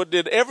Joshua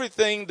did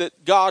everything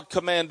that God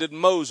commanded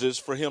Moses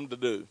for him to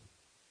do.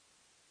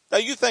 Now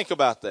you think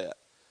about that.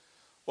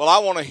 Well, I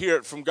want to hear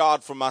it from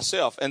God for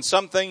myself, and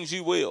some things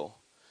you will.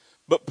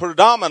 But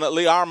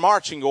predominantly our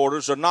marching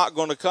orders are not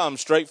going to come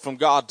straight from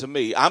God to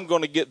me. I'm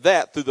going to get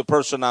that through the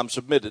person I'm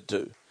submitted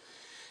to.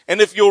 And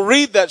if you'll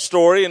read that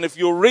story and if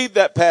you'll read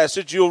that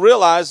passage, you'll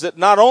realize that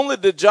not only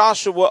did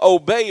Joshua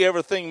obey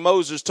everything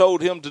Moses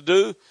told him to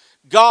do,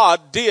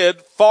 God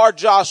did for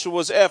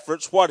Joshua's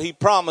efforts what he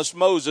promised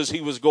Moses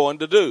he was going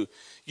to do.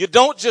 You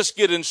don't just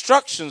get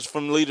instructions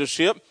from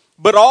leadership,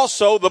 but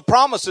also the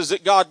promises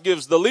that God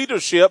gives the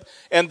leadership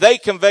and they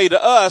convey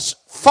to us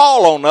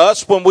fall on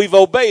us when we've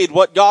obeyed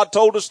what God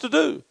told us to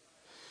do.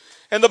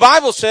 And the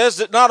Bible says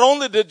that not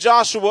only did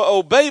Joshua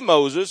obey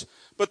Moses,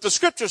 but the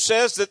scripture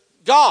says that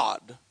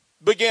God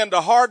began to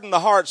harden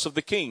the hearts of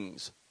the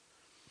kings.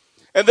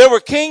 And there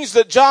were kings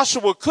that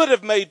Joshua could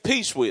have made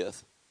peace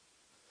with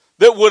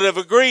that would have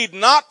agreed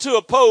not to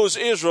oppose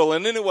Israel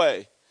in any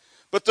way.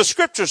 But the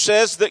scripture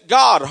says that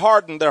God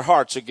hardened their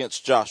hearts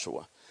against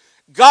Joshua.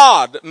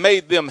 God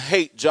made them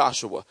hate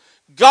Joshua.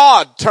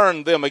 God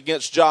turned them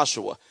against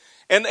Joshua.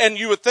 And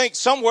you would think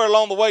somewhere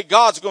along the way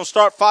God's going to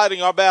start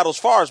fighting our battles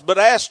for us. But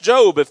ask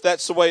Job if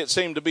that's the way it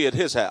seemed to be at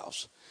his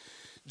house.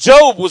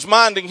 Job was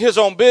minding his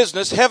own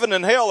business. Heaven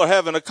and hell are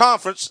having a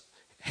conference.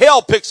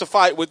 Hell picks a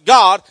fight with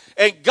God,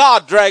 and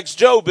God drags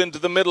Job into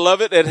the middle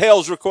of it at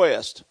hell's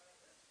request.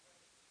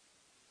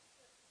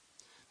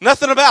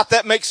 Nothing about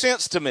that makes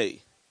sense to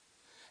me.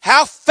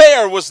 How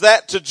fair was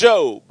that to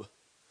Job?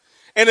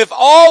 And if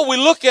all we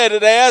look at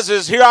it as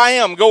is, here I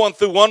am going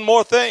through one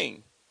more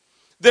thing,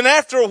 then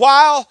after a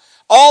while,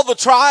 all the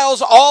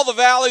trials, all the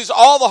valleys,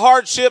 all the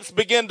hardships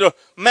begin to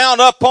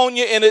mount up on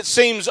you, and it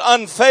seems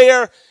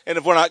unfair. And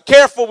if we're not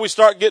careful, we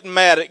start getting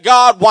mad at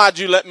God. Why'd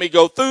you let me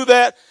go through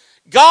that?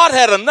 God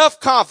had enough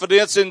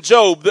confidence in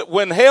Job that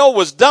when hell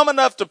was dumb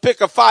enough to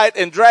pick a fight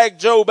and drag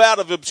Job out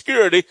of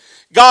obscurity,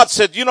 God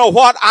said, you know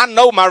what? I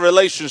know my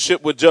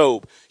relationship with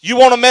Job. You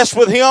want to mess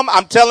with him?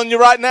 I'm telling you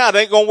right now, it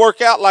ain't going to work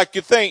out like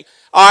you think.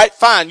 All right,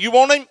 fine. You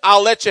want him?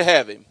 I'll let you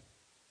have him.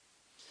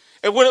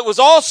 And when it was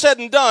all said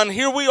and done,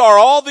 here we are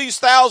all these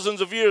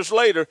thousands of years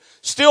later,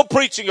 still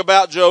preaching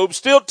about Job,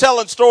 still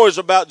telling stories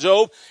about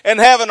Job, and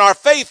having our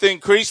faith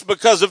increase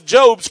because of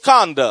Job's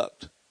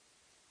conduct.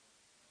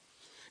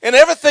 And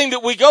everything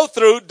that we go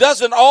through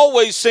doesn't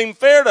always seem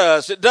fair to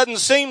us. It doesn't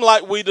seem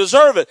like we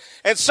deserve it.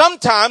 And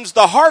sometimes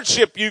the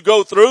hardship you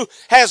go through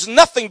has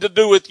nothing to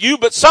do with you,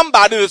 but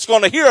somebody that's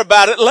going to hear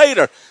about it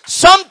later.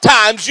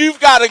 Sometimes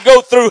you've got to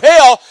go through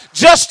hell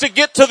just to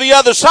get to the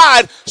other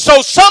side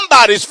so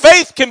somebody's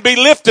faith can be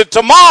lifted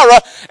tomorrow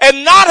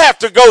and not have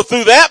to go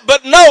through that,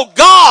 but no,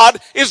 God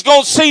is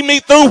going to see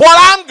me through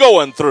what I'm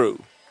going through.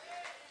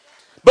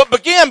 But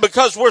again,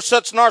 because we're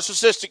such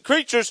narcissistic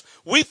creatures,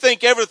 we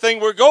think everything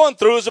we're going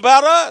through is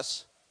about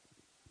us.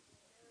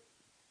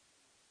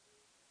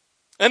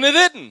 And it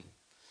isn't.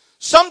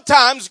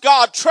 Sometimes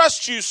God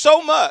trusts you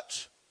so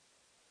much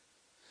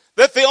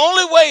that the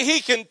only way he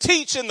can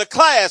teach in the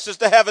class is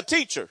to have a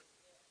teacher.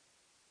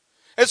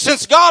 And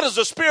since God is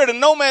a spirit and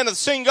no man hath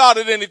seen God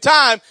at any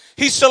time,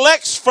 he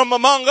selects from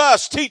among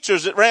us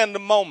teachers at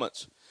random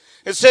moments.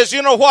 It says,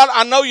 you know what?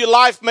 I know your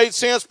life made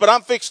sense, but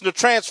I'm fixing to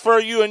transfer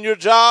you in your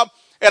job.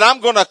 And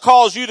I'm going to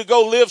cause you to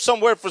go live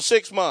somewhere for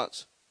 6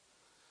 months.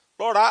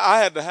 Lord, I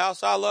had the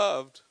house I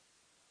loved.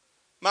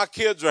 My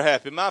kids are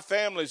happy. My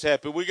family's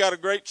happy. We got a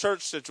great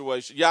church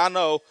situation. Yeah, I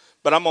know,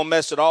 but I'm going to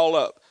mess it all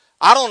up.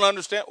 I don't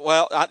understand.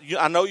 Well,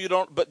 I know you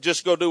don't, but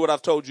just go do what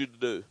I've told you to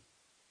do.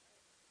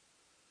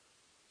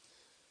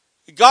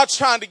 God's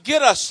trying to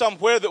get us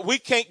somewhere that we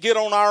can't get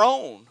on our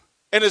own.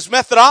 And his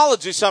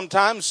methodology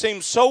sometimes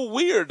seems so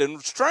weird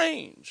and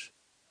strange.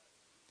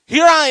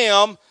 Here I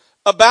am,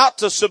 about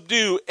to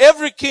subdue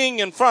every king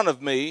in front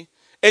of me,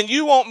 and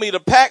you want me to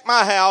pack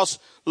my house,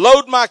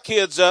 load my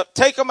kids up,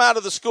 take them out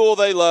of the school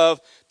they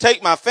love,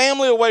 take my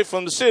family away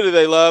from the city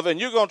they love, and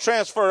you're going to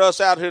transfer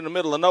us out here in the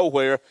middle of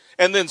nowhere,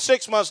 and then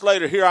 6 months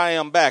later, here I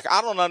am back.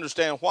 I don't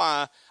understand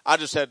why I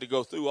just had to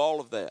go through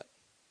all of that.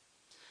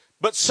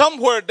 But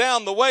somewhere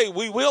down the way,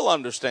 we will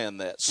understand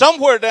that.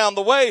 Somewhere down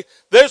the way,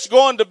 there's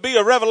going to be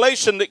a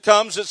revelation that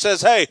comes that says,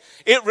 hey,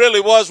 it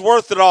really was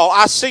worth it all.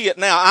 I see it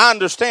now. I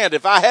understand.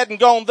 If I hadn't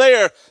gone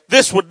there,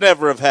 this would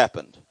never have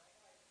happened.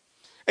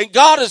 And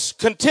God is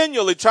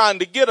continually trying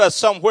to get us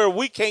somewhere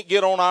we can't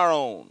get on our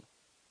own.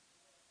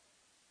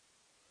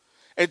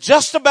 And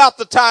just about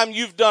the time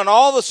you've done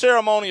all the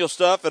ceremonial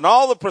stuff and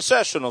all the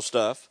processional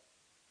stuff,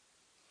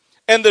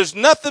 and there's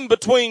nothing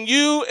between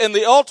you and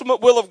the ultimate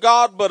will of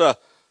God but a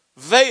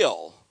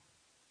veil,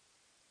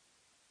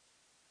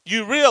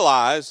 you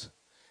realize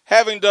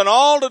having done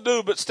all to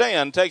do but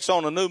stand takes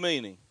on a new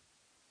meaning.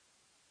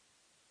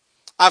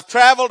 I've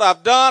traveled,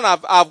 I've done,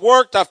 I've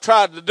worked, I've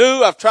tried to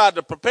do, I've tried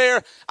to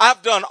prepare,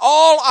 I've done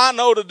all I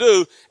know to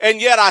do,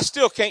 and yet I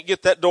still can't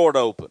get that door to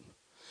open.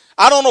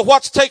 I don't know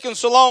what's taking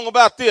so long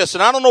about this,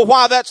 and I don't know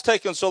why that's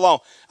taking so long.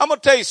 I'm going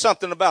to tell you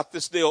something about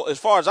this deal. As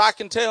far as I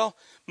can tell,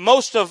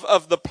 most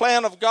of the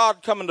plan of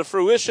God coming to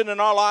fruition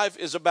in our life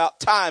is about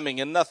timing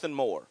and nothing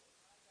more.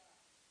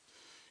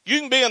 You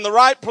can be in the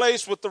right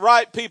place with the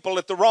right people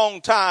at the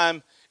wrong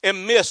time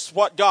and miss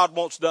what God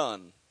wants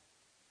done.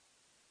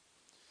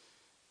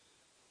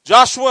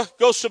 Joshua,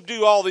 go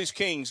subdue all these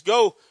kings.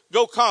 Go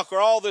conquer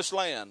all this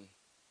land.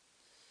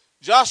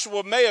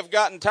 Joshua may have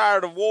gotten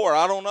tired of war.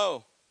 I don't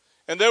know.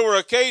 And there were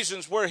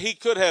occasions where he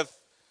could have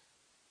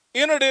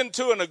entered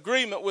into an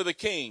agreement with a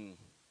king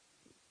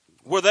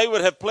where they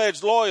would have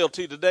pledged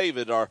loyalty to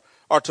David or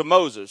to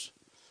Moses.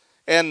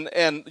 And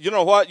you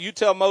know what? You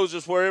tell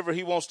Moses wherever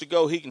he wants to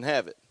go, he can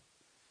have it.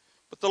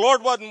 But the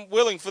Lord wasn't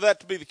willing for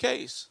that to be the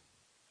case.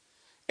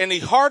 And he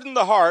hardened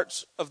the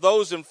hearts of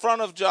those in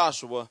front of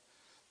Joshua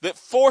that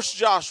forced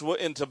Joshua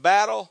into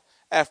battle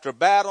after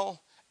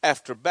battle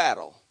after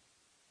battle.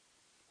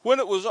 When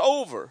it was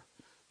over,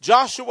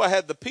 Joshua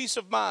had the peace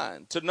of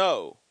mind to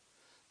know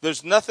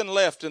there's nothing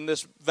left in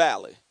this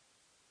valley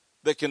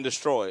that can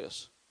destroy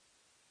us.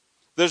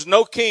 There's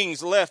no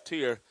kings left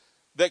here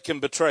that can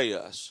betray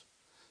us.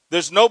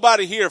 There's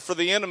nobody here for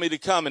the enemy to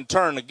come and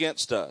turn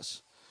against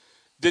us.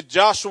 Did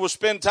Joshua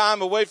spend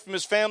time away from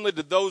his family?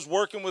 Did those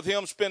working with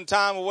him spend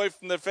time away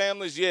from their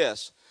families?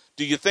 Yes.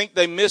 Do you think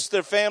they missed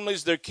their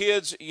families, their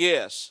kids?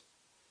 Yes.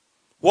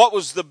 What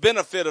was the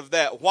benefit of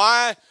that?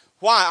 Why?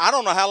 I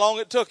don't know how long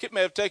it took. It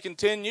may have taken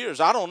 10 years.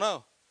 I don't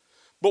know.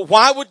 But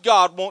why would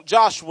God want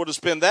Joshua to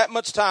spend that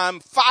much time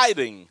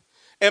fighting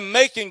and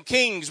making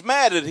kings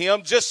mad at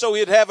him just so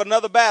he'd have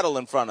another battle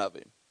in front of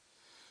him?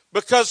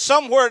 Because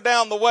somewhere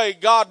down the way,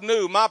 God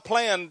knew my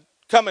plan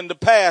coming to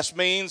pass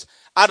means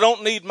I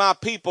don't need my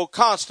people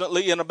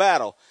constantly in a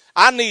battle.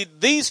 I need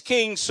these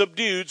kings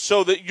subdued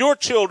so that your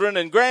children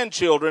and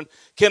grandchildren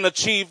can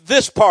achieve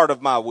this part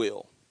of my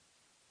will.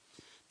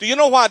 Do you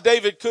know why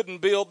David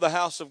couldn't build the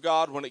house of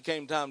God when it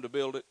came time to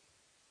build it?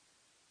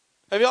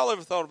 Have y'all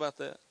ever thought about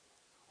that?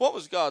 What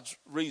was God's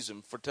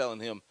reason for telling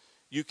him,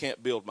 you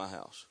can't build my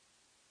house?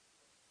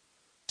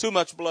 Too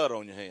much blood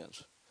on your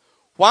hands.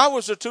 Why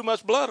was there too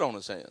much blood on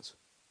his hands?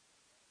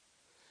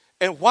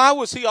 And why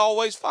was he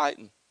always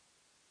fighting?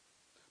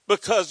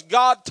 Because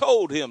God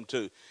told him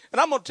to. And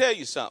I'm going to tell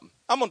you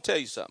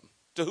something.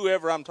 To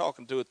whoever I'm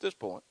talking to at this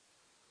point.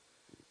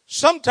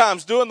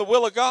 Sometimes doing the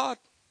will of God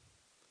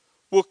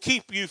will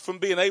keep you from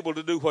being able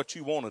to do what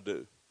you want to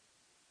do.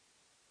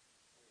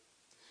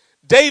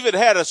 David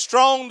had a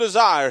strong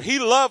desire. He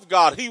loved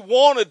God. He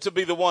wanted to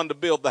be the one to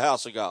build the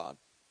house of God.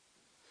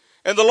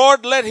 And the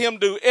Lord let him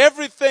do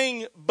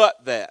everything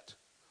but that.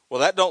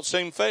 Well, that don't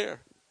seem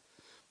fair.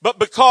 But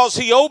because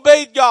he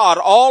obeyed God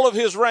all of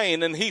his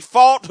reign and he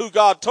fought who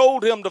God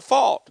told him to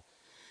fight,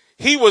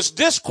 he was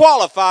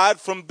disqualified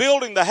from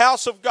building the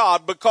house of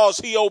God because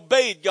he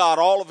obeyed God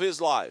all of his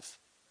life.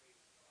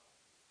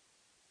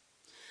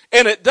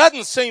 And it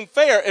doesn't seem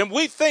fair. And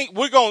we think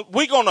we're going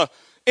to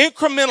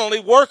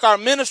incrementally work our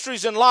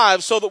ministries and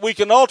lives so that we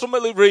can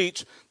ultimately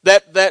reach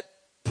that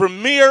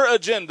premier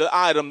agenda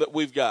item that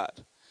we've got.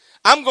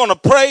 I'm going to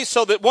pray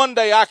so that one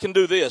day I can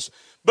do this.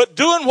 But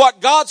doing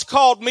what God's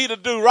called me to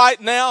do right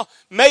now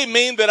may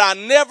mean that I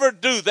never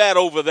do that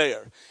over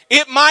there.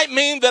 It might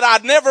mean that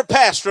I never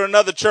pastor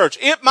another church.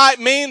 It might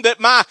mean that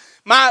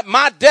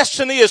my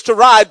destiny is to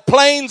ride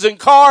planes and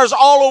cars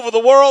all over the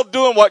world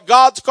doing what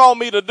God's called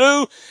me to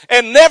do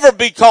and never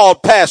be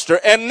called pastor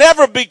and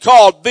never be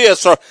called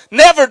this or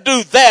never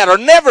do that or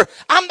never.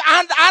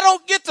 I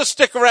don't get to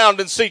stick around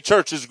and see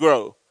churches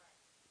grow.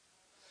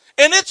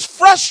 And it's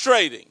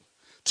frustrating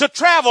to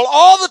travel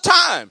all the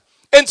time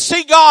and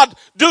see God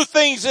do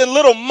things in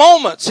little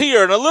moments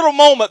here and a little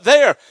moment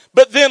there,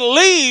 but then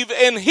leave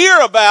and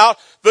hear about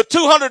the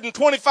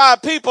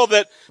 225 people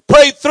that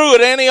prayed through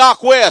at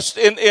Antioch West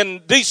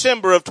in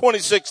December of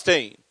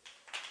 2016.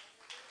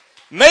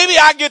 Maybe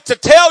I get to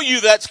tell you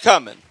that's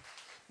coming,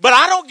 but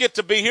I don't get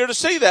to be here to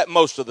see that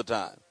most of the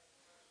time.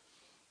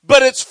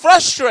 But it's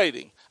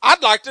frustrating.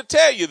 I'd like to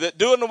tell you that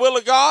doing the will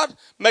of God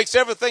makes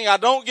everything I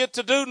don't get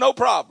to do no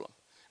problem.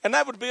 And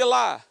that would be a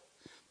lie.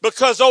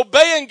 Because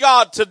obeying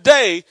God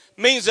today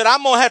means that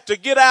I'm going to have to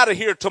get out of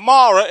here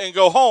tomorrow and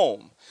go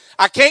home.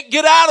 I can't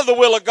get out of the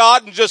will of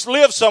God and just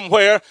live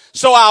somewhere,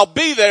 so I'll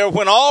be there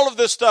when all of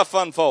this stuff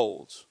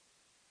unfolds.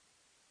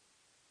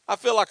 I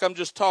feel like I'm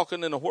just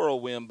talking in a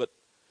whirlwind, but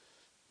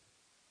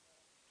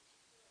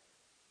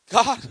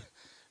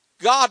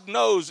God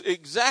knows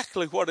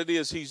exactly what it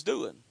is he's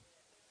doing.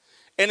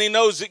 And he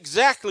knows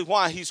exactly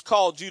why he's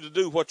called you to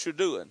do what you're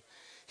doing.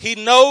 He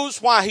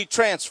knows why he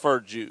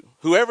transferred you.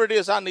 Whoever it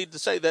is, I need to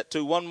say that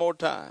to one more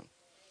time.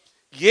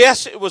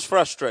 Yes, it was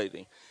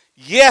frustrating.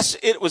 Yes,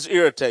 it was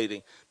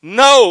irritating.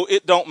 No,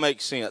 it don't make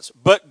sense.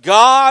 But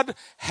God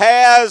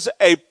has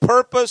a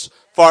purpose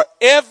for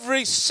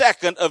every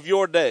second of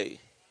your day.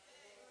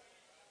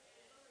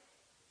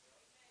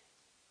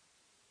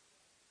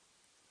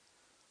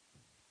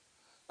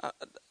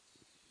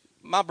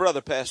 My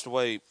brother passed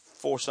away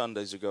 4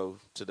 Sundays ago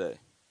today.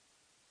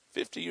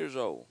 50 years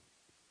old.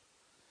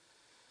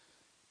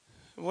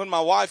 When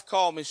my wife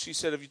called me, she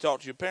said, "Have you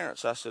talked to your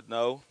parents?" I said,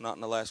 "No, not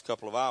in the last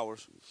couple of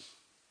hours."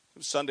 It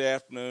was Sunday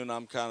afternoon.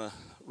 I'm kind of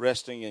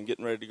resting and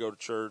getting ready to go to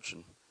church.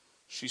 And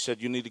she said,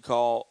 "You need to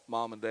call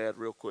Mom and Dad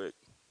real quick.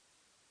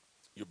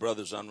 Your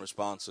brother's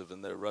unresponsive,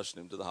 and they're rushing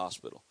him to the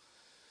hospital."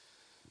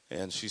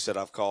 And she said,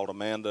 "I've called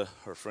Amanda,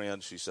 her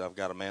friend." She said, "I've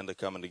got Amanda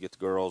coming to get the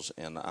girls,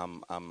 and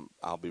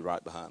I'll be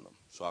right behind them."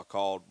 So I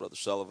called Brother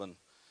Sullivan,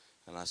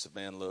 and I said,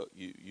 "Man, look,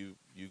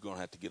 you're going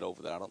to have to get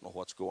over that. I don't know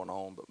what's going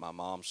on, but my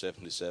mom's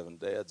 77,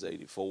 Dad's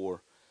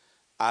 84.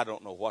 I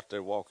don't know what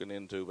they're walking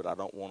into, but I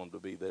don't want them to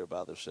be there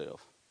by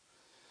themselves."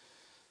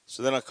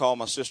 So then I called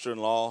my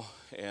sister-in-law,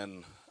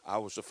 and I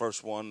was the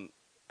first one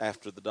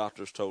after the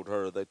doctors told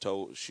her.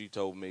 She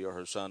told me, or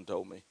her son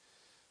told me,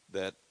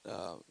 that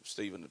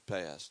Stephen had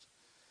passed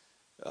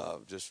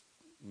just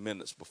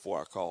minutes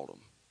before I called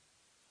him.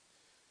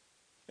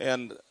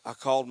 And I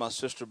called my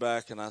sister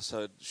back, and I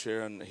said,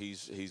 "Sharon,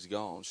 he's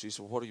gone." She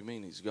said, "What do you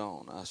mean he's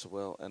gone?" I said,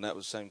 "Well," and that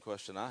was the same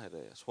question I had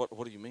asked.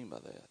 What do you mean by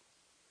that?"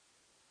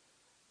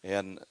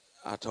 And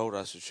I told her,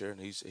 I said, "Sharon,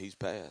 he's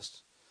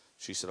passed."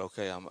 She said,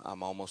 "Okay,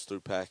 I'm almost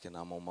through packing.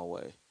 I'm on my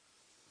way."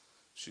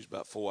 She's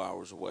about 4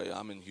 hours away.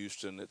 I'm in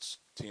Houston. It's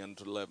 10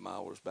 to 11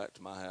 hours back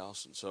to my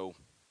house. And so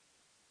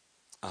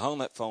I hung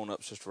that phone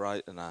up, Sister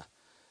Wright, and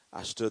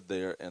I stood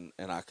there, and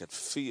I could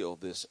feel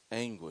this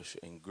anguish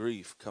and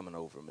grief coming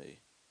over me.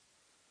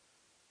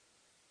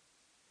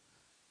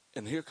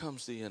 And here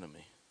comes the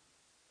enemy.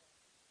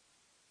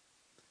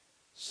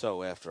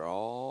 "So after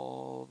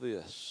all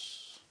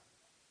this,"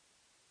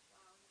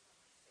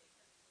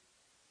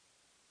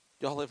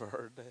 y'all ever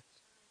heard that?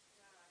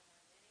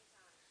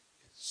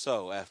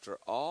 "So after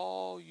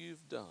all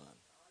you've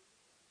done,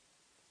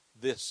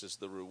 this is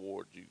the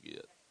reward you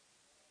get."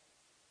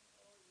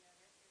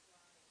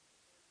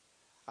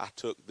 I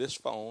took this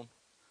phone.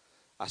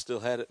 I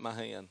still had it in my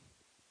hand.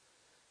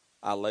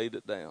 I laid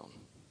it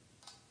down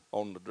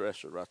on the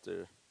dresser right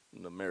there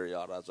in the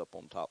Marriott. I was up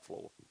on the top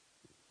floor.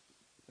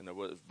 And it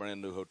was a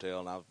brand new hotel,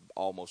 and I was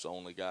almost the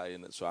only guy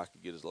in it, so I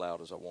could get as loud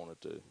as I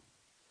wanted to.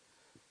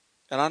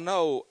 And I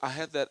know I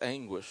had that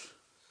anguish,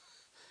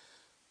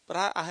 but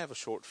I have a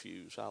short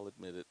fuse, I'll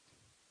admit it.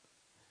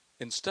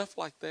 And stuff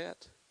like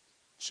that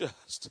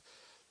just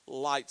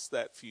lights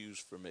that fuse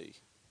for me.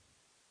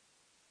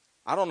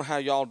 I don't know how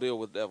y'all deal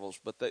with devils,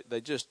 but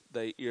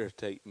they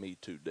irritate me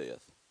to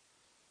death.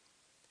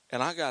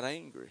 And I got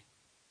angry.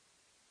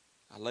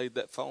 I laid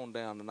that phone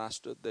down, and I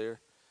stood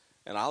there,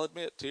 and I'll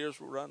admit tears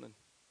were running.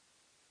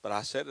 But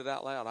I said it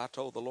out loud. I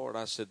told the Lord,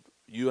 I said,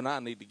 "You and I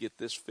need to get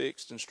this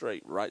fixed and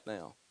straight right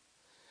now.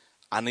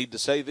 I need to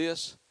say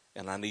this,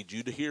 and I need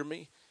you to hear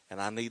me, and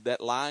I need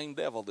that lying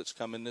devil that's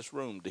come in this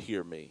room to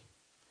hear me.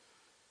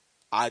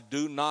 I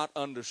do not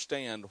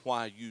understand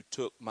why you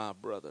took my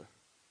brother,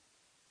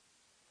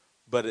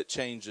 but it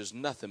changes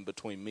nothing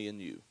between me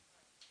and you.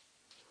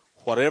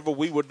 Whatever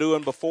we were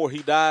doing before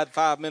he died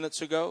 5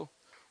 minutes ago,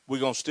 we're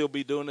going to still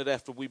be doing it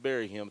after we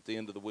bury him at the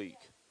end of the week.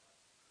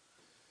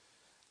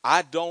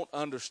 I don't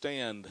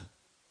understand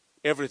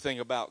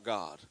everything about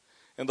God."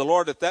 And the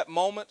Lord, at that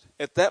moment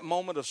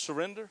of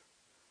surrender,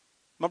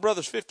 my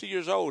brother's 50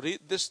 years old.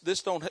 If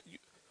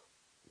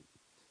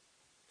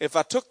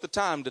I took the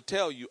time to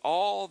tell you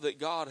all that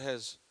God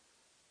has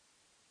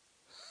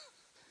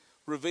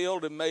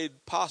revealed and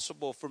made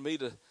possible for me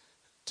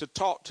to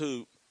talk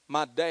to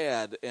my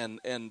dad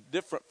and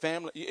different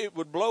family, it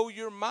would blow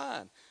your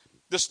mind.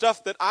 The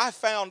stuff that I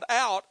found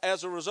out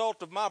as a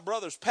result of my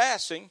brother's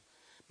passing.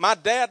 My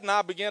dad and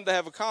I began to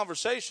have a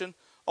conversation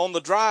on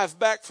the drive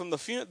back from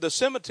the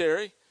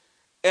cemetery,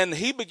 and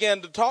he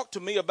began to talk to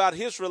me about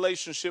his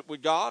relationship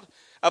with God,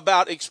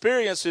 about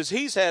experiences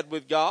he's had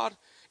with God,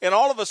 and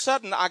all of a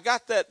sudden I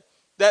got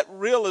that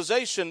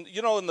realization,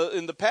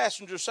 in the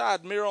passenger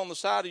side mirror on the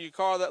side of your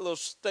car, that little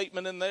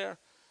statement in there,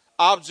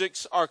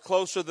 "Objects are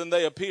closer than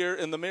they appear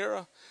in the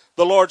mirror."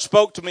 The Lord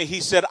spoke to me.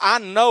 He said, "I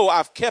know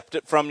I've kept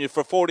it from you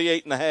for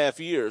 48 and a half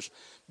years,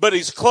 but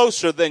he's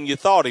closer than you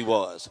thought he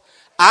was.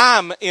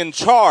 I'm in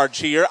charge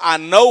here. I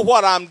know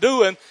what I'm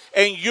doing,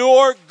 and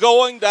you're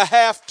going to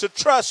have to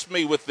trust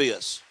me with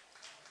this."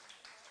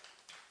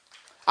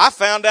 I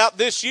found out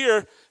this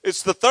year,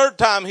 it's the third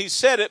time he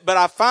said it, but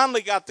I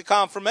finally got the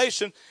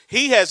confirmation.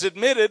 He has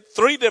admitted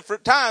 3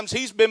 different times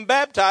he's been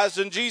baptized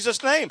in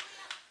Jesus' name.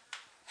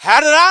 How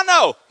did I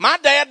know? My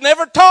dad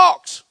never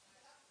talks.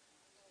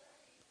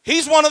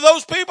 He's one of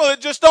those people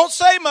that just don't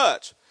say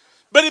much.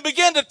 But he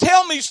began to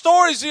tell me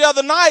stories the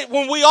other night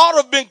when we ought to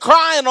have been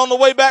crying on the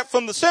way back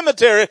from the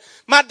cemetery.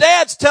 My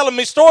dad's telling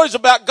me stories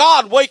about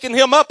God waking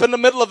him up in the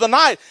middle of the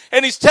night.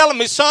 And he's telling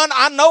me, "Son,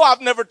 I know I've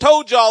never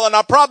told y'all, and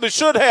I probably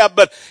should have,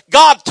 but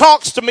God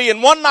talks to me.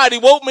 And one night he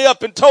woke me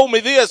up and told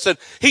me this, and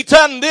he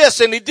done this,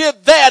 and he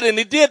did that, and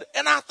he did."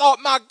 And I thought,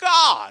 my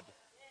God,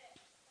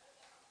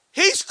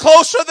 he's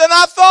closer than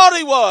I thought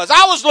he was.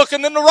 I was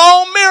looking in the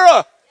wrong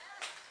mirror.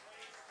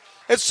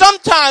 And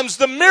sometimes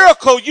the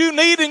miracle you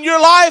need in your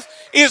life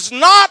is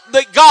not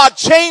that God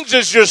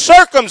changes your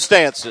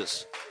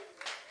circumstances.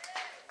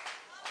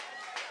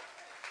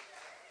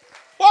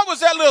 What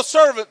was that little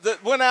servant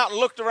that went out and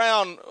looked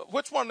around?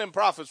 Which one of them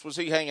prophets was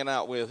he hanging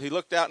out with? He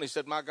looked out and he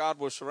said, my God,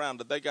 we're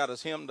surrounded. They got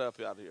us hemmed up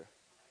out here.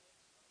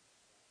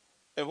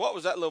 And what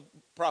was that little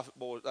prophet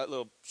boy, that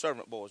little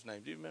servant boy's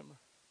name? Do you remember?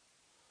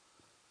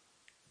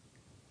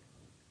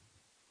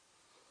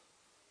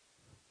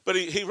 But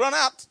he run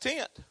out the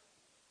tent.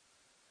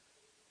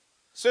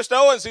 Sister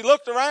Owens, he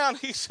looked around,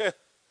 he said,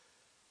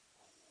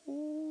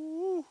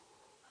 ooh,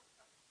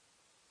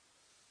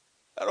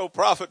 that old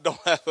prophet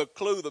don't have a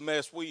clue the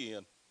mess we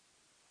in.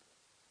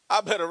 I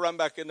better run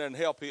back in there and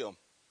help him.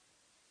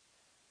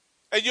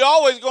 And you're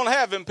always going to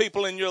have them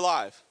people in your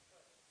life.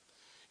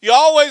 You're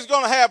always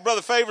going to have,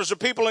 Brother Favors, or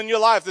people in your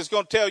life that's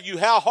going to tell you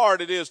how hard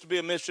it is to be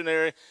a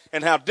missionary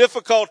and how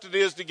difficult it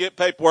is to get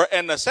paperwork.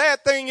 And the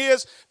sad thing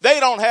is,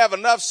 they don't have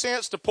enough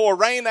sense to pour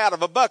rain out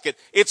of a bucket.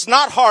 It's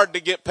not hard to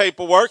get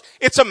paperwork.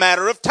 It's a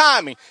matter of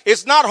timing.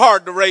 It's not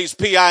hard to raise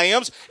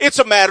PIMs. It's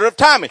a matter of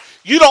timing.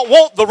 You don't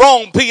want the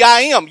wrong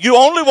PIM. You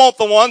only want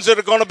the ones that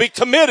are going to be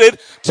committed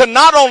to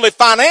not only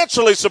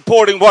financially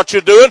supporting what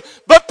you're doing,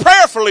 but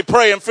prayerfully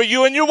praying for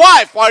you and your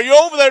wife while you're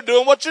over there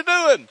doing what you're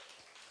doing.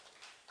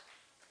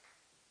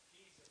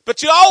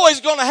 But you're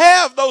always going to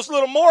have those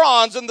little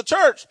morons in the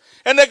church.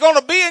 And they're going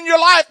to be in your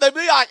life. They'll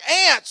be like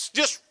ants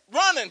just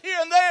running here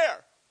and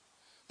there.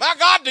 My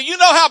God, do you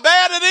know how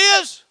bad it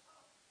is?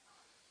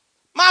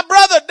 My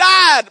brother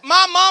died.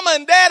 My mama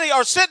and daddy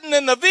are sitting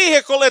in the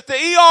vehicle at the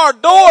ER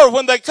door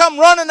when they come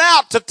running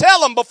out to tell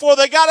them before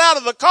they got out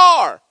of the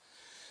car.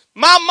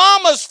 My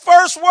mama's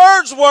first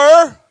words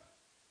were,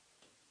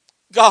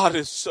 God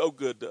is so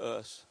good to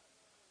us.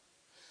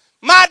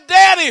 My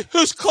daddy,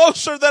 who's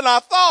closer than I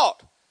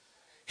thought,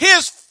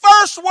 his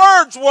first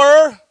words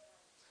were,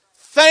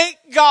 thank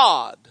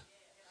God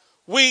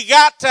we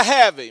got to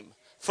have him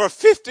for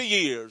 50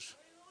 years.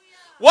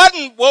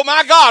 Well,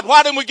 my God,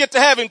 why didn't we get to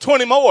have him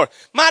 20 more?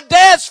 My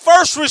dad's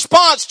first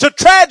response to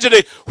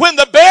tragedy when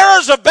the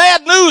bearers of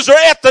bad news are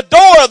at the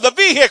door of the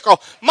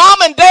vehicle,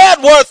 Mom and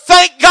Dad were,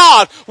 thank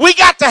God we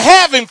got to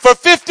have him for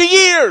 50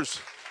 years.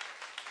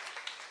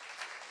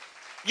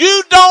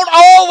 You don't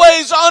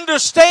always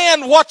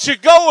understand what you're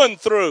going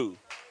through.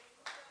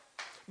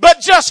 But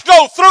just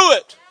go through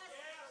it.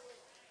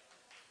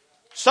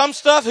 Some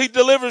stuff he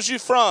delivers you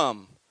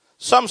from.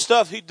 Some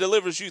stuff he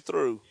delivers you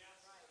through.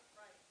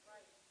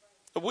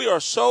 We are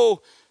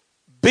so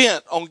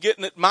bent on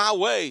getting it my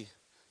way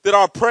that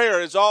our prayer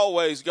is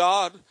always,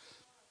 God.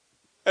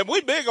 And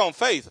we big on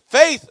faith.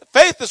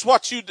 Faith is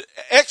what you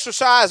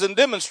exercise and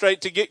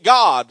demonstrate to get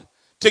God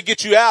to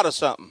get you out of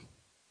something.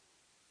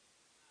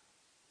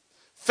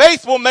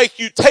 Faith will make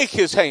you take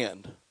his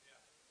hand.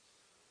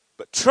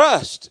 But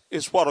trust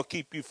is what will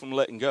keep you from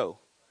letting go.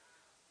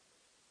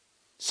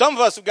 Some of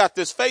us have got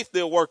this faith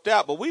deal worked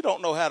out, but we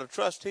don't know how to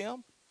trust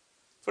him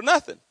for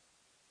nothing.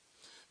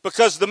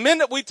 Because the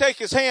minute we take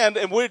his hand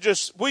and we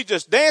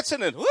just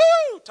dancing and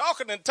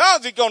talking in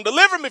tongues, he's going to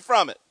deliver me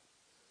from it.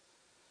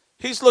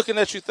 He's looking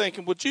at you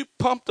thinking, would you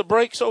pump the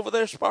brakes over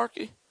there,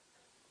 Sparky?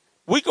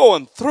 We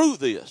going through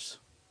this.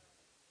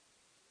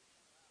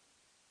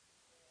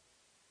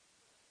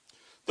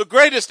 The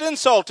greatest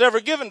insult ever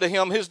given to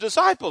him, his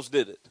disciples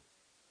did it.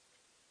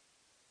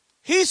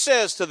 He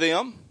says to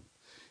them,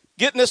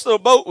 get in this little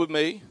boat with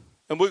me,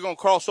 and we're going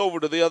to cross over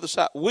to the other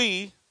side.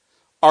 We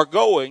are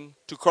going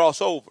to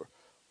cross over.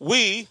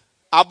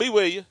 I'll be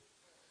with you,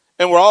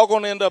 and we're all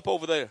going to end up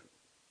over there.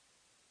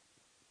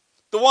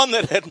 The one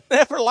that had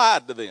never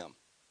lied to them,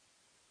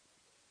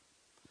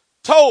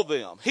 told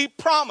them, he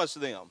promised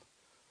them,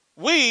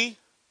 we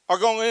are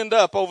going to end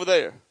up over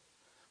there,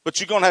 but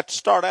you're going to have to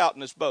start out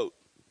in this boat.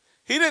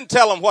 He didn't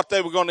tell them what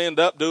they were going to end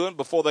up doing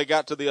before they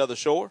got to the other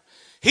shore.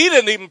 He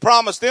didn't even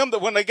promise them that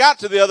when they got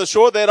to the other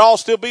shore, they'd all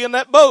still be in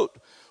that boat.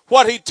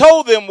 What he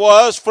told them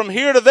was, from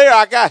here to there,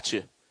 I got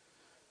you.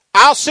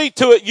 I'll see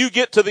to it you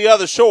get to the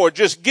other shore.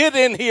 Just get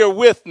in here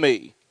with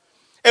me.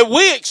 And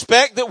we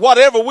expect that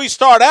whatever we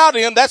start out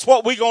in, that's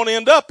what we're going to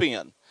end up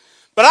in.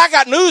 But I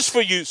got news for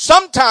you.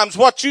 Sometimes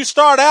what you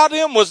start out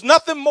in was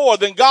nothing more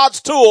than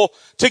God's tool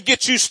to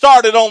get you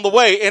started on the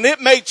way. And it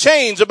may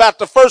change about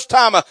the first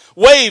time a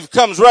wave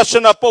comes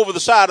rushing up over the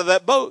side of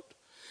that boat.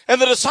 And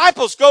the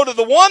disciples go to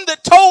the one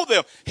that told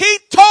them. He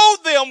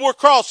told them we're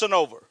crossing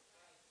over.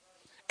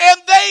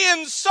 And they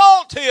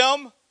insult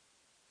him.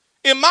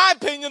 In my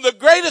opinion, the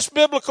greatest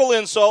biblical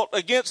insult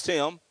against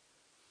him.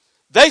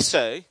 They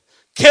say,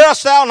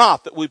 carest thou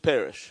not that we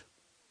perish?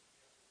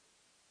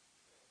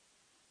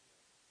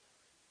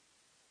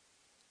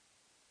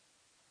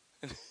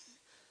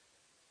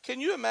 Can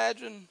you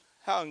imagine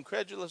how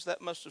incredulous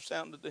that must have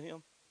sounded to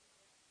him?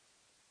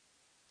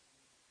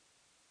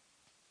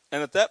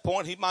 And at that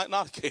point, he might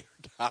not have cared.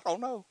 I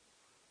don't know.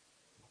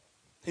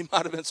 He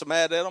might have been so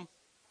mad at them.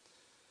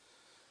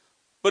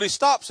 But he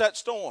stops that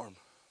storm.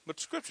 But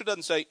Scripture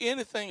doesn't say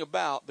anything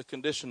about the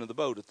condition of the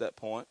boat at that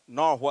point,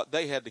 nor what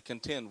they had to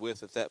contend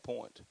with at that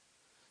point.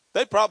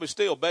 They probably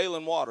still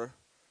bailing water,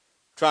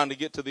 trying to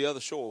get to the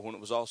other shore when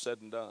it was all said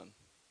and done.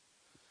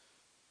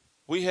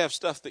 We have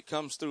stuff that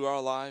comes through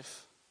our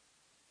life.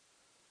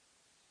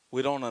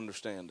 We don't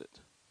understand it.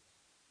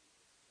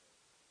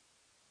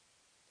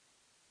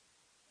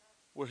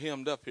 We're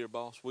hemmed up here,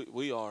 boss.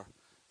 We are.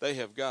 They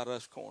have got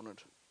us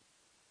cornered.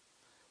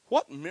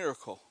 What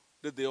miracle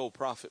did the old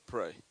prophet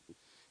pray?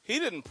 He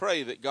didn't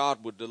pray that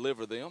God would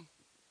deliver them.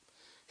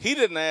 He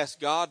didn't ask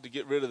God to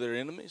get rid of their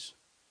enemies.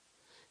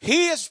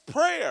 His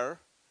prayer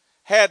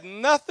had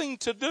nothing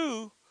to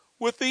do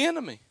with the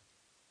enemy.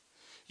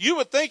 You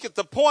would think at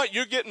the point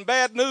you're getting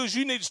bad news,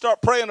 you need to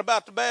start praying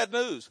about the bad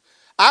news.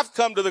 I've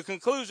come to the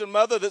conclusion,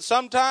 Mother, that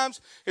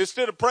sometimes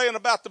instead of praying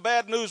about the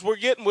bad news we're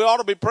getting, we ought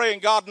to be praying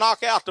God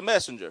knock out the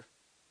messenger.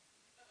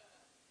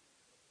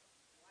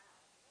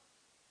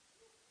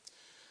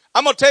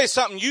 I'm going to tell you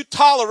something. You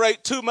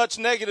tolerate too much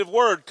negative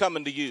word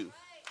coming to you.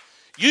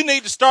 You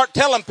need to start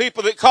telling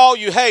people that call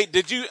you, hey,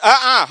 did you,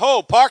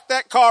 park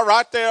that car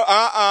right there,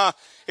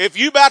 If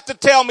you about to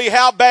tell me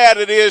how bad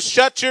it is,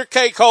 shut your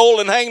cake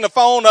hole and hang the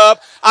phone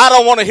up. I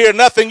don't want to hear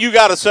nothing you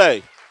got to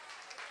say.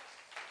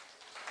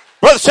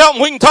 Brother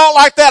Shelton, we can talk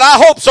like that.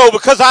 I hope so,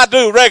 because I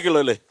do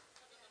regularly.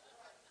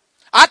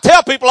 I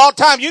tell people all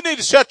the time, you need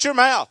to shut your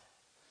mouth.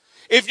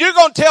 If you're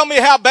going to tell me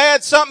how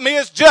bad something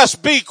is,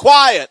 just be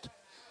quiet.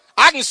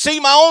 I can see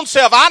my own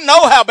self. I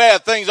know how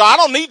bad things are. I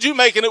don't need you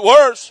making it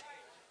worse.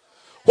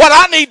 What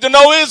I need to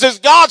know is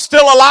God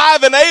still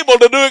alive and able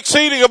to do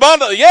exceeding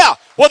abundantly? Yeah.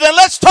 Well, then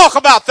let's talk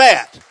about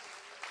that.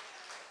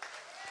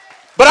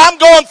 But I'm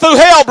going through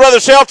hell,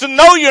 Brother Shelton.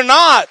 No, you're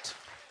not.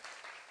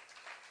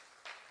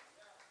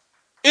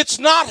 It's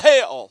not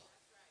hell.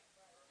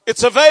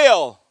 It's a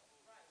veil.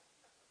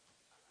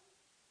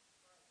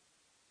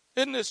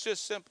 Isn't this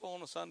just simple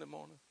on a Sunday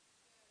morning?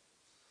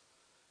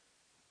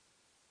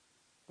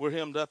 We're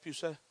hemmed up, you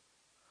say?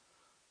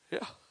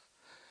 Yeah.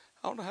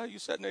 I don't know how you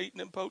sitting there eating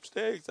them poached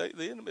eggs.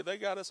 The enemy, they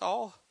got us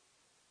all.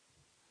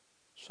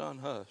 Son,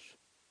 hush.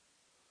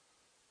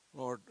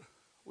 Lord,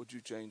 would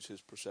you change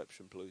his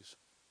perception, please?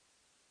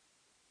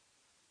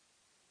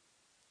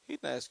 He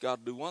didn't ask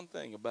God to do one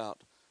thing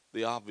about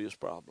the obvious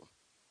problem.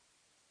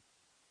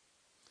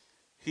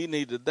 He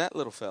needed that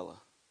little fella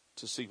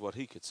to see what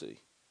he could see.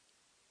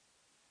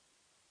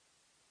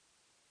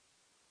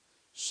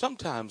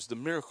 Sometimes the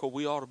miracle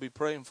we ought to be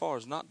praying for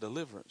is not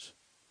deliverance,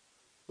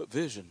 but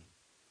vision.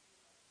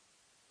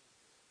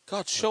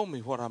 God, show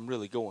me what I'm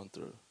really going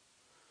through.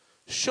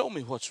 Show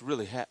me what's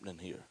really happening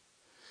here.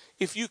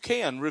 If you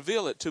can,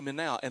 reveal it to me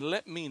now and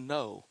let me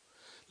know.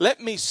 Let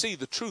me see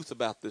the truth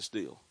about this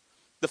deal.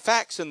 The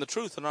facts and the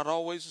truth are not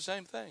always the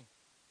same thing.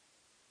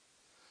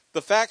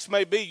 The facts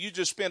may be you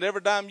just spent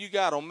every dime you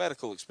got on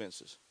medical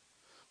expenses.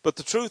 But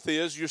the truth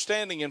is you're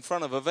standing in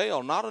front of a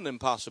veil, not an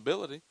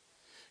impossibility.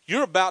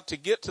 You're about to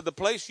get to the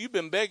place you've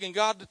been begging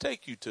God to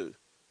take you to.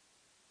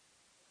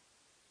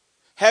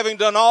 Having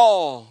done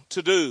all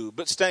to do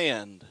but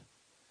stand,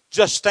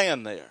 just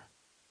stand there.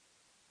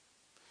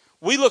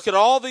 We look at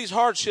all these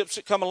hardships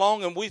that come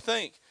along and we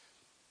think,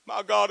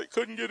 my God, it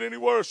couldn't get any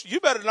worse. You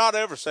better not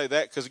ever say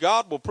that, because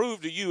God will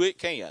prove to you it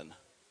can.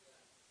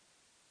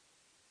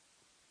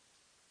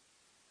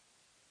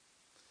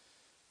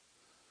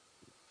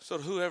 So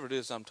to whoever it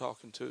is I'm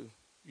talking to,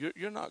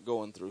 you're not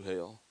going through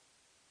hell.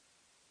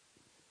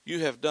 You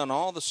have done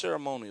all the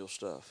ceremonial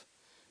stuff,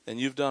 and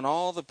you've done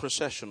all the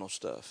processional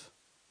stuff.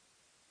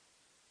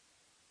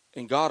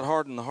 And God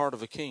hardened the heart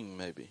of a king,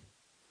 maybe.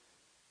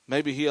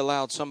 Maybe he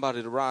allowed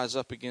somebody to rise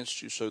up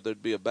against you so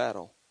there'd be a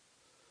battle.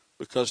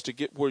 Because to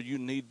get where you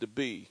need to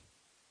be,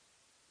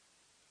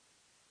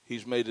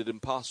 he's made it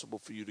impossible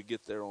for you to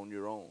get there on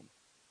your own.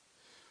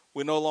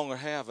 We no longer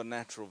have a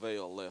natural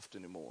veil left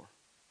anymore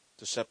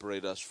to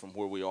separate us from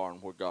where we are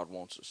and where God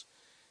wants us.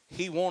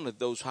 He wanted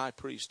those high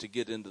priests to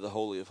get into the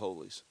Holy of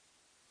Holies.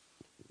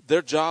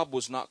 Their job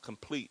was not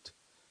complete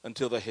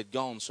until they had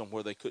gone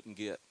somewhere they couldn't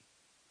get.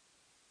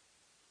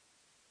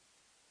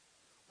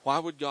 Why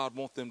would God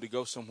want them to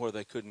go somewhere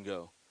they couldn't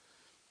go?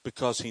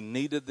 Because he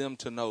needed them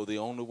to know the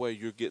only way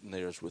you're getting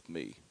there is with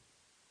me.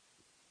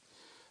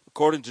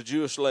 According to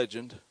Jewish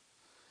legend,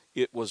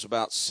 it was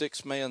about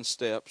 6 man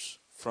steps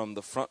from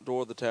the front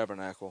door of the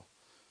tabernacle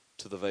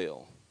to the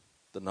veil,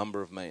 the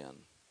number of man.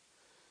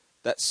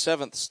 That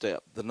 7th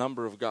step, the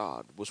number of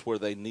God, was where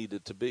they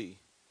needed to be.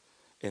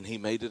 And he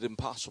made it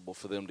impossible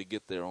for them to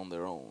get there on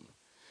their own.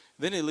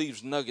 Then he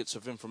leaves nuggets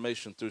of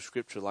information through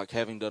Scripture, like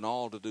having done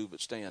all to do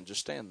but stand. Just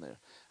stand there.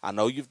 I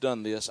know you've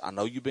done this. I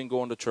know you've been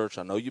going to church.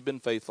 I know you've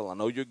been faithful. I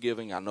know you're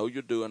giving. I know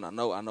you're doing. I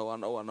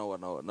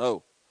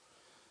know.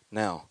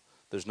 Now,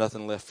 there's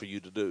nothing left for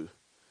you to do.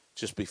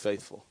 Just be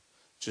faithful.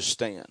 Just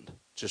stand.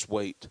 Just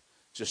wait.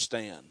 Just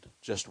stand.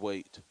 Just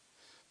wait.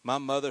 My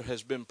mother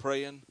has been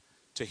praying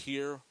to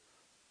hear.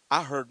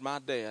 I heard my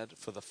dad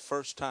for the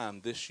first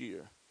time this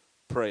year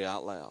pray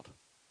out loud.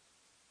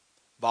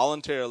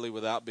 Voluntarily,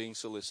 without being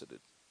solicited.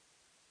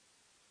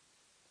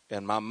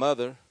 And my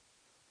mother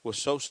was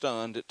so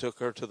stunned it took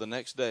her to the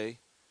next day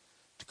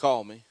to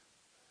call me.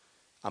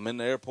 I'm in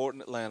the airport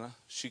in Atlanta.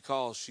 She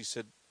calls. She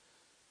said,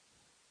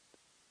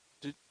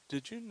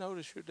 Did you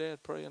notice your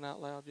dad praying out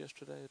loud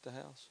yesterday at the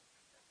house?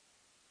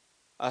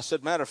 I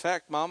said, matter of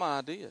fact, Mama,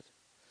 I did.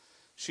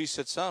 She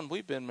said, son,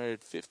 we've been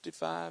married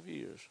 55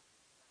 years.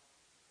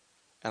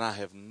 And I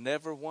have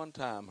never one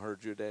time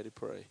heard your daddy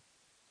pray.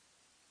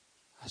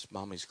 I said,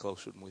 Mom, he's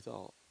closer than we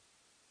thought.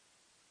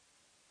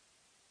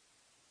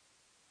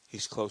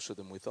 He's closer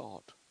than we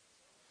thought.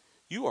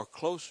 You are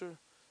closer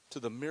to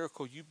the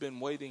miracle you've been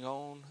waiting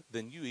on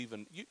than you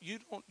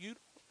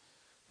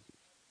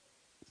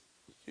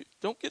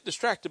don't get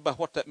distracted by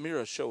what that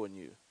mirror is showing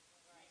you.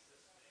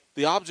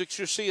 The objects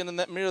you're seeing in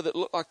that mirror that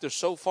look like they're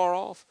so far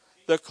off,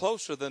 they're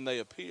closer than they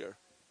appear.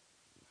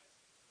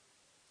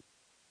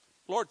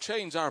 Lord,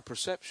 change our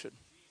perception.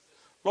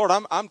 Lord,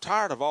 I'm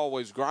tired of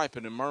always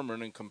griping and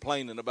murmuring and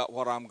complaining about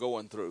what I'm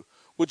going through.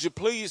 Would you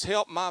please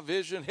help my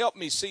vision? Help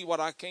me see what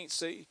I can't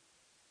see.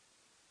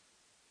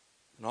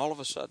 And all of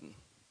a sudden,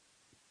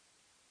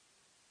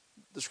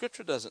 the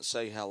scripture doesn't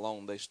say how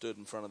long they stood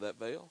in front of that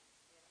veil.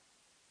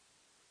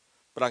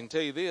 But I can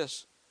tell you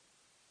this,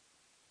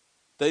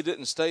 they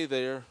didn't stay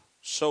there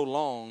so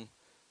long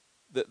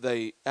that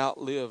they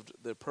outlived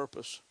their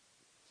purpose,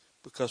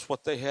 because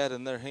what they had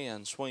in their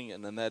hand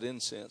swinging and that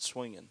incense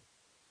swinging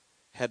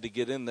had to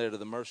get in there to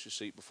the mercy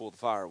seat before the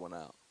fire went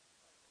out.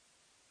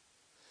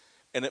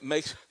 And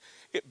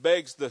it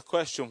begs the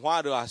question,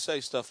 why do I say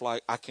stuff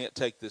like, I can't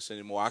take this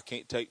anymore, I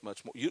can't take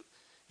much more? You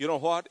know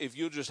what? If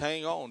you'll just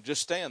hang on,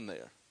 just stand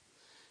there.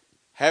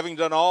 Having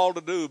done all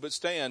to do but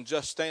stand,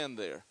 just stand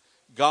there.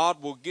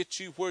 God will get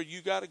you where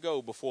you got to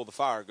go before the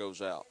fire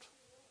goes out.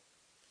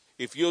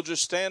 If you'll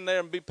just stand there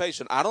and be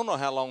patient. I don't know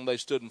how long they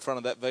stood in front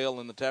of that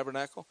veil in the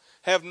tabernacle.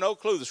 Have no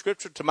clue. The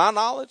scripture, to my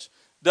knowledge,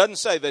 doesn't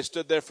say they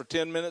stood there for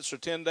 10 minutes or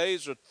 10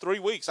 days or 3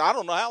 weeks. I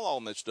don't know how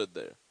long they stood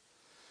there.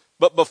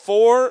 But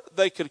before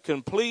they could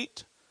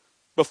complete,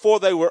 before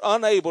they were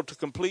unable to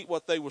complete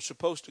what they were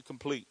supposed to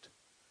complete,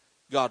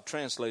 God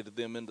translated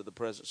them into the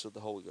presence of the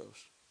Holy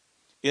Ghost,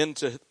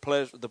 into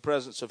the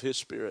presence of His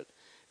Spirit.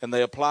 And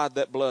they applied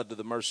that blood to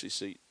the mercy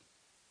seat.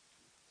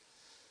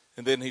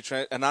 And then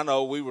and I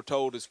know we were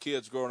told as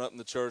kids growing up in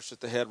the church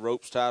that they had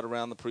ropes tied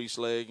around the priest's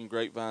leg and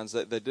grapevines.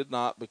 They did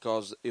not,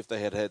 because if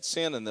they had had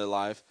sin in their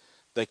life,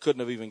 they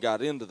couldn't have even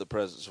got into the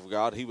presence of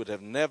God. He would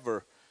have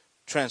never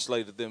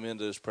translated them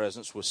into His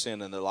presence with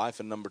sin in their life.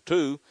 And number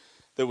two,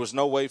 there was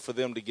no way for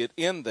them to get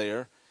in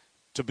there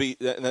to be.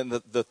 And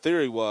the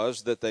theory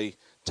was that they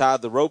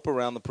tied the rope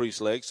around the priest's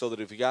leg so that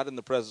if he got in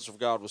the presence of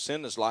God with sin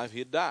in his life,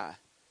 he'd die.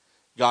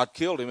 God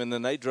killed him, and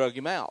then they drug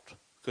him out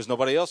because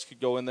nobody else could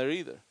go in there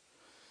either.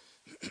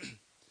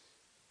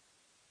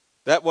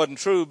 That wasn't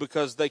true,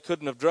 because they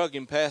couldn't have drug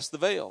him past the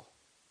veil.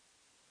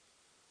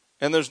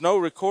 And there's no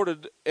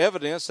recorded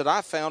evidence that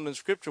I found in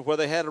Scripture where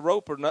they had a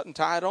rope or nothing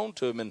tied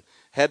onto him and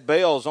had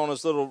bells on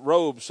his little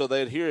robe so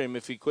they'd hear him.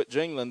 If he quit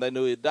jingling, they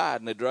knew he'd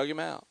died, and they drug him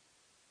out.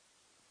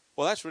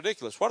 Well, that's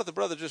ridiculous. What if the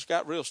brother just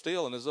got real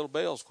still and his little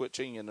bells quit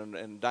jingling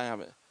and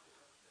diming?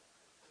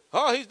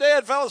 Oh, he's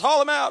dead, fellas.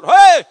 Haul him out.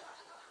 Hey!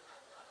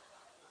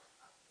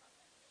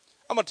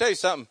 I'm going to tell you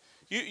something.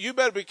 You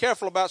better be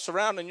careful about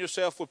surrounding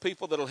yourself with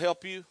people that'll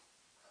help you.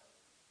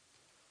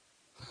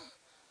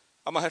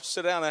 I'm going to have to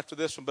sit down after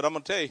this one, but I'm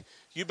going to tell you,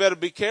 you better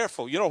be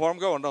careful. You know where I'm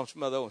going, don't you,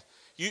 Mother Owens?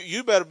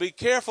 You better be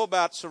careful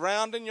about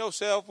surrounding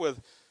yourself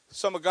with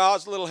some of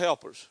God's little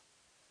helpers.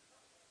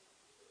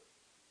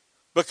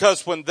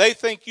 Because when they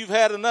think you've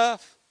had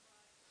enough,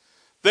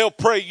 they'll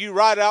pray you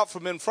right out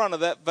from in front of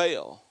that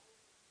veil.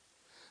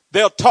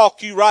 They'll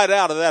talk you right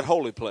out of that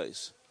holy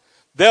place.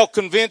 They'll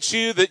convince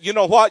you that, you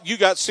know what, you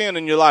got sin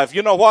in your life.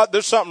 You know what,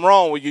 there's something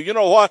wrong with you. You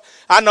know what,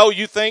 I know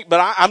you think,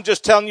 but I'm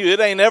just telling you, it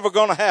ain't ever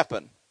going to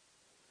happen.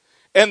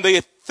 And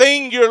the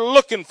thing you're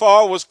looking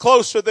for was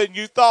closer than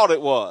you thought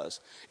it was.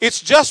 It's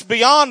just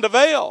beyond the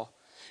veil.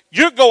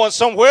 You're going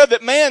somewhere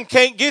that man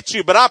can't get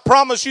you, but I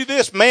promise you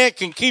this, man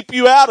can keep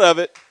you out of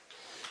it.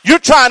 You're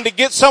trying to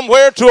get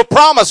somewhere to a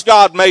promise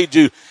God made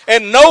you,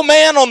 and no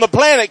man on the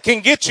planet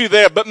can get you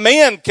there, but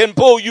man can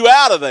pull you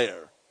out of there.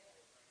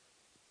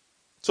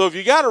 So if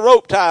you got a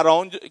rope tied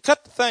on,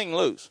 cut the thing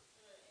loose.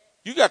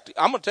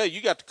 I'm going to tell you,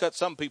 you got to cut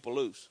some people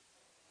loose.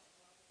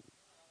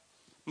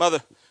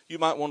 Mother, you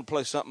might want to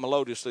play something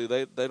melodiously.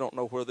 They don't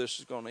know where this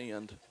is going to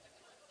end.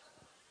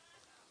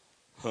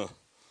 Huh.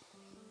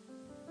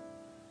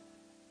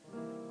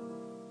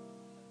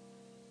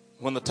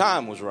 When the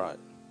time was right.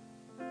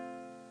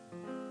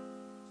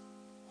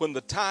 When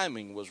the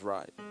timing was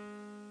right.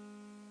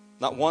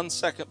 Not 1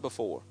 second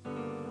before.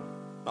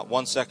 Not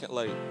 1 second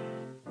later.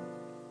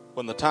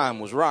 When the time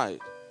was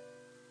right,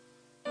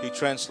 He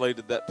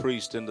translated that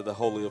priest into the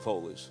Holy of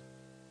Holies.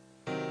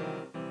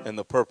 And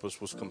the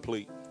purpose was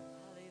complete.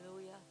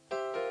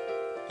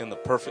 Hallelujah. In the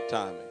perfect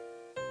timing.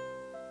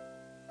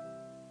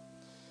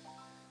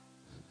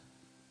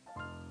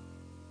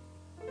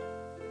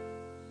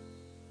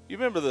 You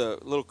remember the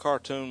little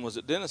cartoon, was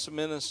it Dennis and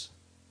Menace?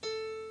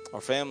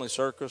 Or Family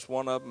Circus,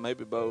 one of them,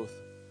 maybe both.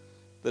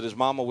 That his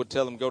mama would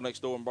tell him, go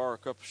next door and borrow a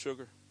cup of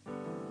sugar.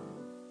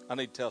 I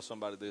need to tell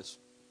somebody this.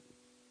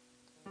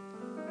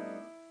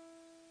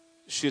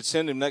 She'd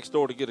send him next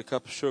door to get a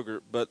cup of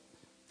sugar, but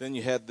then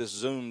you had this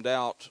zoomed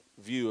out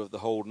view of the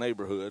whole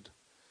neighborhood,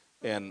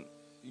 and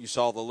you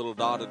saw the little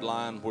dotted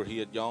line where he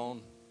had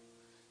gone,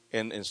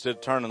 and instead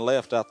of turning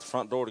left out the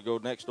front door to go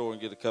next door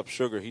and get a cup of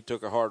sugar, he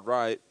took a hard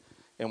right,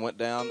 and went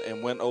down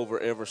and went over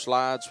every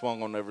slide,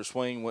 swung on every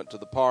swing, went to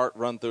the park,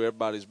 run through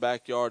everybody's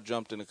backyard,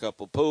 jumped in a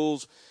couple of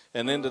pools,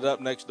 and ended up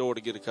next door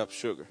to get a cup of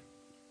sugar.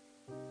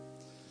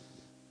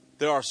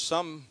 There are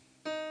some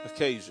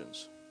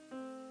occasions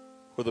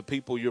where the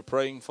people you're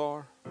praying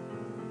for,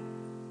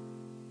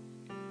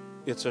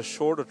 it's a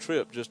shorter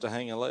trip just to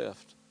hang a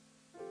left.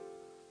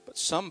 But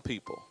some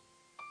people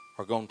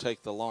are going to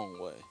take the long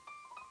way.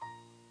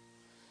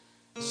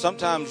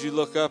 Sometimes you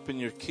look up and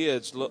your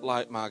kids look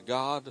like, my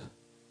God,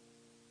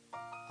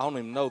 I don't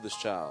even know this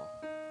child.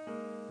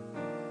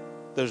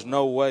 There's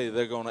no way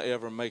they're going to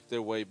ever make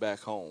their way back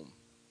home.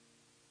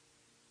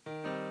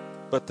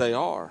 But they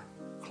are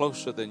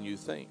closer than you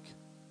think.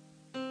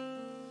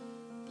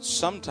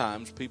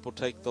 Sometimes people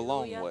take the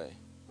long way.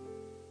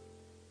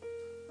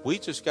 We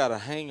just got to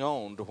hang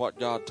on to what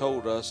God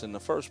told us in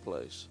the first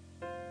place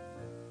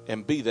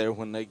and be there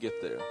when they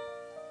get there.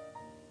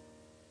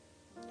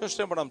 You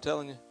understand what I'm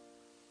telling you?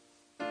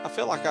 I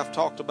feel like I've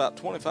talked about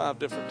 25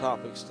 different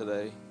topics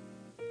today,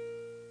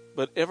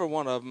 but every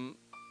one of them,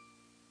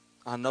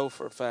 I know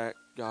for a fact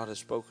God has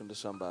spoken to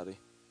somebody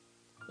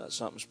about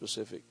something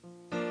specific.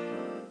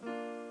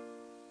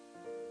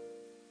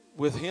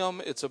 With Him,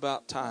 it's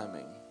about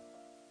timing.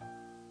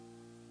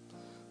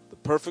 The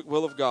perfect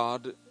will of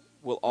God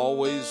will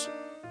always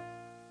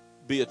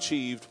be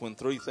achieved when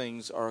three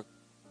things are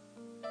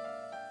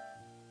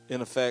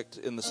in effect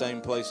in the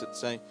same place at the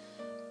same.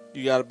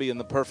 You got to be in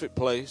the perfect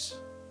place,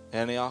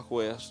 Antioch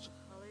West,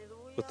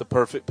 with the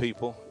perfect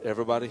people,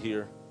 everybody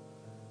here,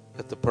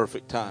 at the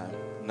perfect time,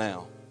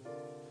 now.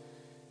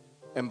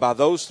 And by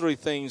those three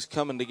things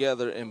coming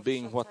together and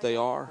being what they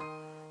are,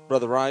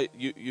 Brother Wright,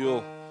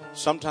 you'll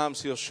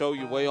sometimes He'll show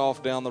you way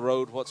off down the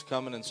road what's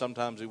coming, and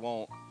sometimes He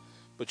won't.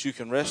 But you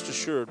can rest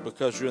assured,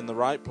 because you're in the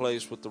right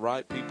place with the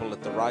right people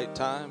at the right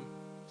time,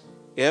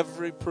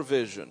 every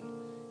provision,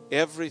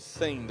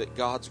 everything that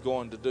God's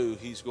going to do,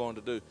 He's going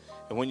to do.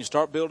 And when you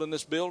start building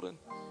this building,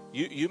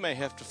 you may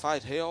have to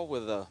fight hell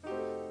with a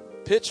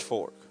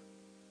pitchfork.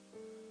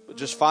 But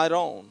just fight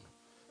on,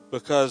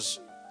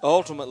 because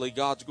ultimately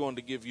God's going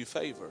to give you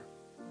favor.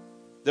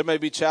 There may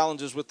be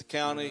challenges with the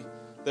county.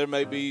 There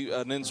may be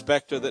an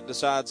inspector that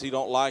decides he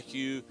don't like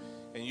you.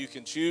 And you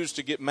can choose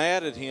to get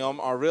mad at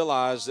him or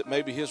realize that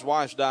maybe his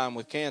wife's dying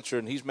with cancer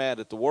and he's mad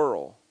at the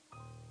world.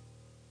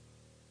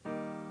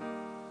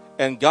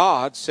 And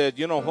God said,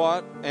 you know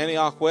what,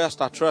 Antioch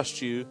West, I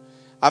trust you.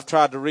 I've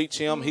tried to reach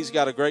him. He's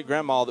got a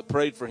great-grandma that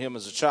prayed for him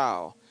as a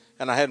child,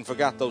 and I hadn't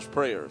forgot those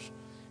prayers.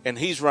 And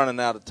he's running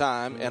out of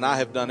time, and I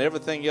have done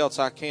everything else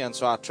I can,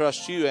 so I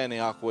trust you,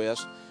 Antioch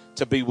West,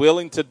 to be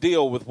willing to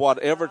deal with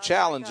whatever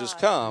challenges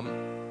come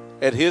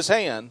at his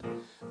hand,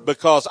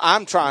 because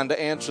I'm trying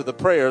to answer the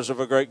prayers of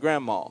a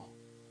great-grandma.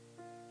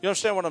 You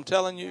understand what I'm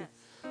telling you?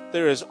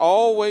 There is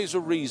always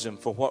a reason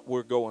for what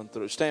we're going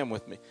through. Stand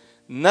with me.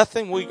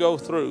 Nothing we go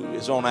through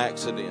is on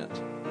accident.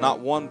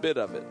 Not one bit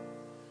of it.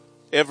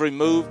 Every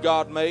move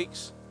God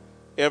makes,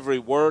 every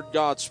word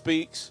God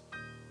speaks.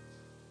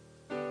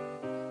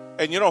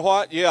 And you know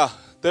what? Yeah,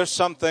 there's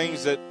some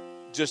things that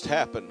just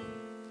happen.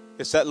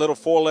 It's that little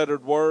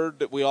four-lettered word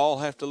that we all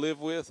have to live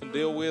with and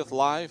deal with,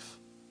 life.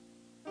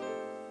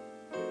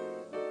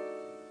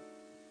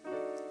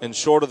 And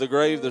short of the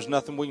grave, there's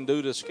nothing we can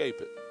do to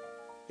escape it.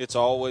 It's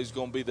always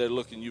going to be there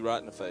looking you right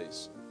in the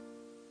face.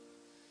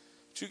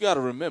 But you got to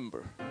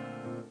remember,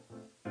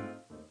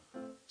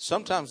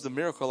 sometimes the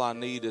miracle I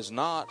need is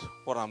not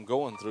what I'm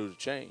going through to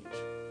change,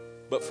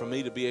 but for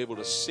me to be able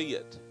to see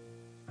it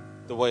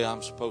the way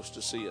I'm supposed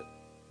to see it.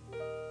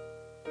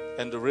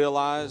 And to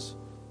realize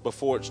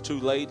before it's too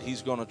late,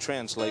 He's going to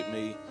translate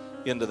me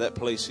into that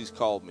place He's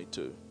called me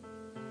to.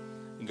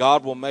 And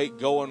God will make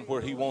going where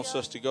He wants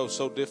us to go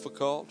so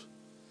difficult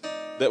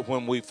that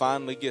when we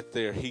finally get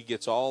there, He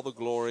gets all the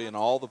glory and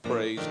all the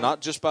praise,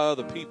 not just by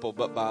other people,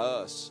 but by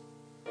us.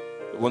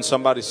 When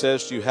somebody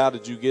says to you, how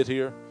did you get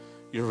here?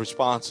 Your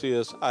response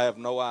is, I have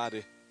no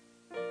idea.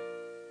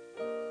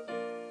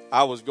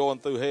 I was going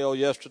through hell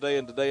yesterday,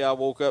 and today I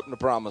woke up in the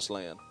promised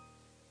land.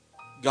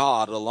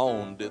 God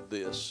alone did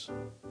this.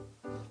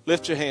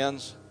 Lift your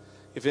hands.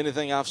 If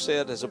anything I've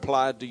said has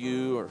applied to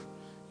you or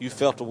you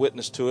felt a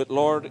witness to it,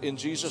 Lord, in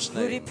Jesus'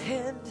 name.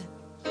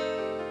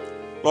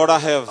 Lord, I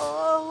have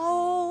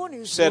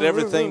said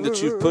everything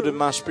that you've put in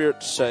my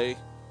spirit to say.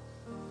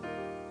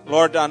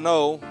 Lord, I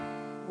know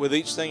with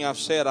each thing I've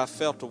said, I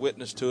felt a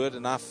witness to it,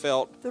 and I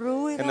felt,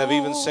 and I've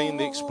even seen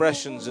the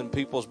expressions in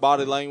people's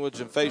body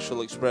language and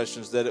facial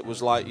expressions that it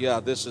was like,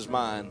 yeah, this is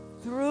mine.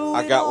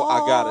 I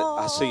got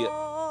it. I see it.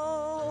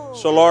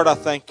 So, Lord, I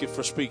thank you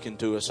for speaking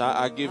to us.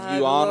 I give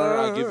you honor.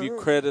 I give you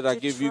credit. I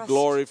give you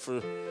glory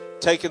for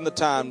taking the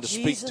time to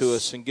speak to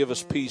us and give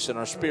us peace in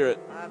our spirit.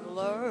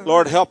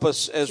 Lord, help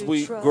us as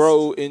we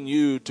grow in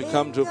you to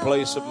come to a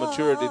place of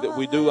maturity that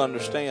we do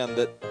understand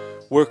that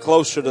we're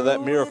closer to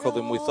that miracle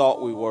than we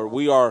thought we were.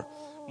 We are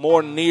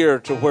more near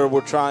to where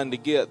we're trying to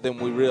get than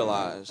we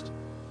realized.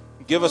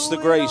 Give us the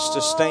grace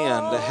to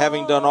stand,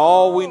 having done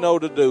all we know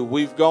to do.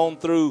 We've gone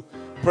through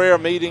prayer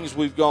meetings.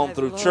 We've gone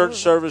through church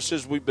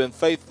services. We've been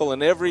faithful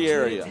in every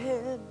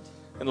area.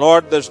 And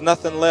Lord, there's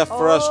nothing left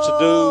for us to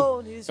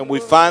do. And we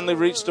finally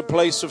reached a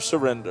place of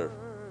surrender.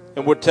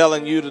 And we're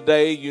telling you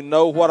today, you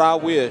know what I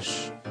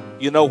wish.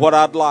 You know what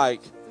I'd like.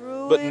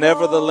 But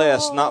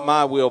nevertheless, not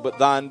my will, but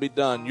thine be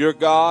done. You're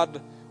God,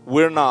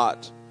 we're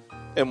not.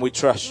 And we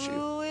trust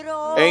you.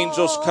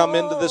 Angels, come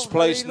into this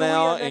place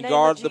now and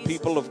guard the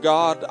people of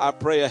God. I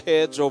pray a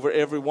hedge over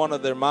every one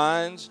of their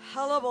minds,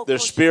 their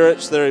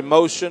spirits, their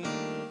emotion.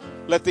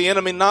 Let the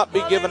enemy not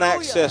be given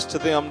access to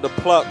them to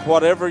pluck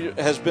whatever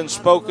has been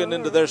spoken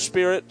into their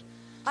spirit,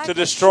 to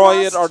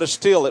destroy it or to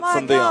steal it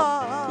from them.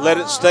 Let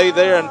it stay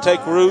there and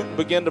take root and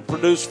begin to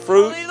produce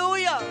fruit.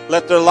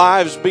 Let their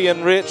lives be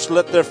enriched.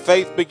 Let their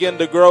faith begin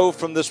to grow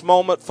from this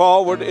moment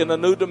forward in a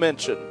new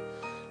dimension.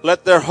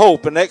 Let their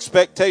hope and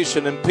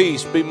expectation and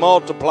peace be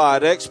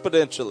multiplied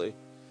exponentially.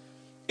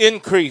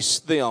 Increase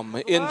them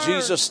in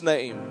Jesus'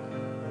 name.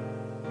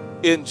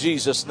 In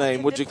Jesus'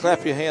 name. Would you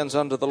clap your hands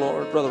unto the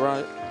Lord, Brother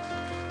Wright?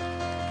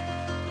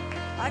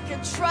 I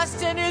can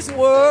trust in His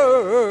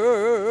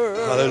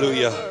word.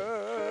 Hallelujah.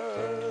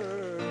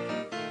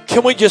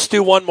 Can we just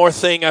do one more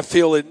thing? I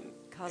feel it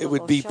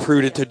would be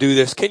prudent to do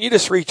this. Can you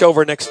just reach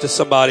over next to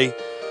somebody?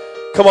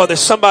 Come on,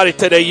 there's somebody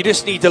today. You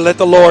just need to let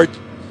the Lord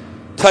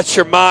touch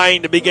your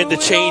mind and begin to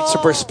change the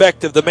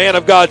perspective. The man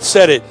of God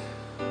said it.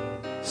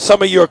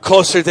 Some of you are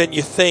closer than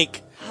you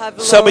think.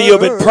 Some of you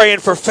have been praying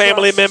for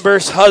family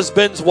members,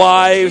 husbands,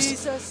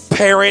 wives,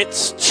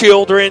 parents,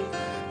 children,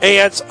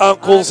 aunts,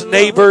 uncles,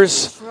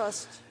 neighbors.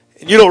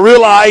 And you don't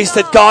realize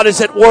that God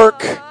is at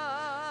work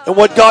and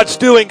what God's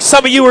doing.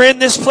 Some of you are in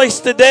this place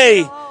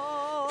today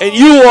and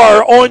you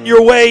are on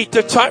your way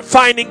to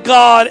finding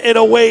God in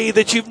a way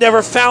that you've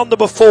never found Him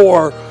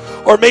before.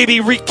 Or maybe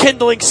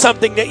rekindling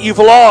something that you've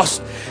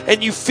lost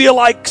and you feel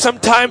like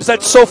sometimes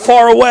that's so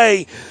far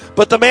away.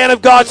 But the man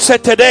of God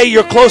said today,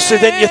 you're closer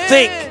than you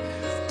think.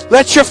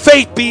 Let your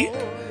faith be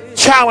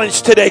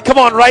challenged today. Come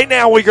on, right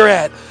now where you're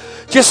at.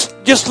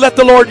 Just let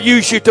the Lord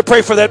use you to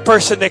pray for that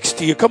person next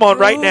to you. Come on,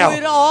 right now.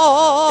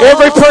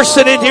 Every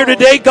person in here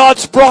today,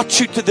 God's brought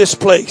you to this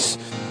place.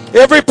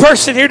 Every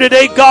person here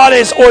today, God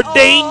has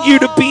ordained you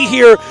to be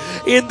here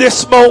in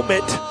this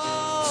moment.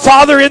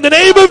 Father, in the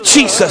name of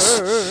Jesus,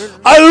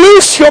 I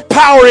loose your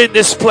power in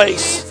this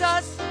place.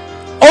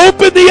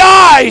 Open the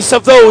eyes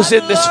of those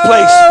in this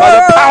place by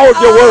the power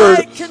of your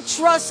word,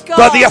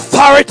 by the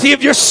authority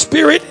of your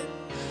spirit,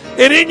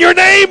 and in your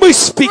name we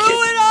speak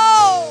it.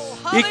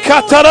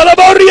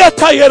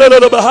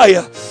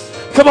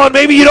 Come on,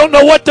 maybe you don't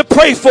know what to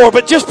pray for,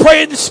 but just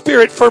pray in the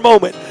spirit for a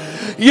moment.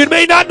 You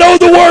may not know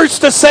the words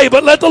to say,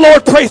 but let the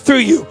Lord pray through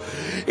you.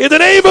 In the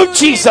name of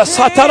Jesus.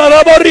 And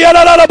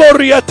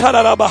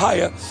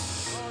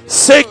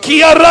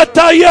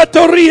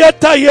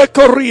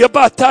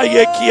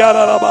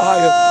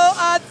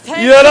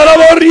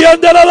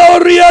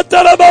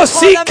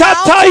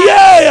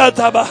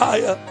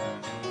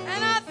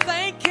I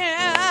thank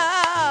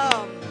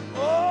Him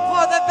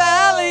for the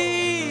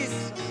valleys.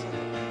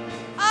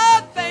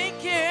 I thank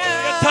Him.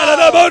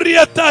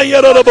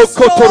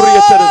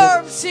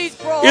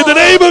 In the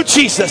name of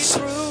Jesus.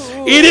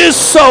 It is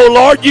so,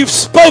 Lord. You've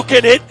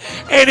spoken it,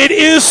 and it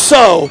is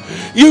so.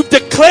 You've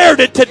declared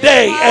it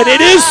today, and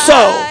it is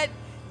so.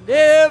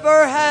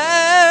 Never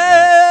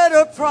had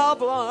a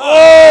problem.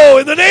 Oh,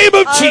 in the name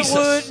of Jesus.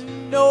 I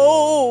wouldn't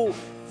know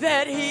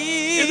that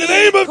He in the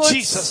name of could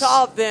Jesus.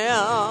 solve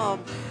them.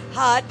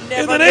 I'd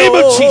never in the name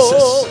of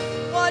Jesus.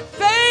 What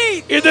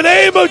faith in the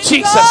name of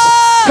Jesus.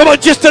 God. Come on,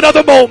 just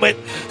another moment.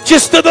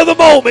 Just another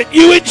moment.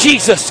 You and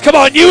Jesus. Come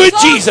on, you and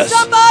Jesus.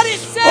 Somebody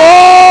say,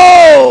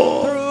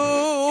 oh,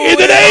 in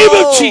the name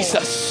of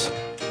Jesus.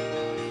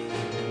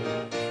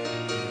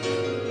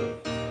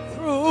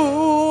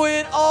 Through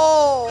it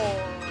all,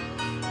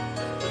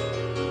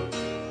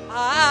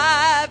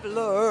 I've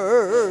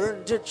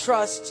learned to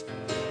trust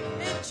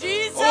in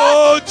Jesus.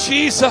 Oh,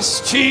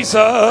 Jesus, Jesus.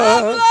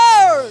 I've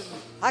learned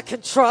I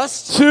can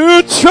trust.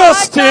 To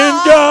trust in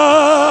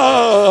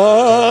God.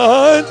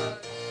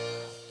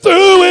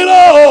 Through it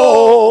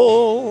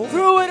all.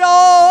 Through it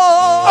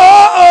all.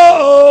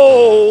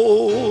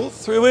 Oh,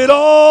 through it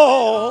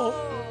all.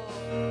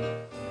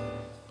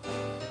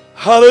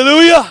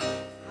 Hallelujah.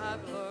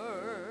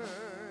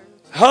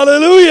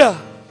 Hallelujah.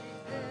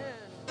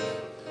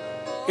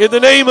 In the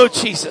name of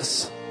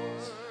Jesus.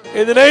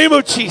 In the name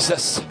of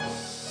Jesus.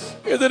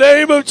 In the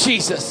name of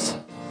Jesus.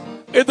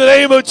 In the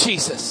name of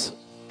Jesus.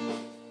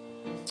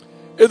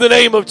 In the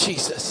name of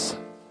Jesus.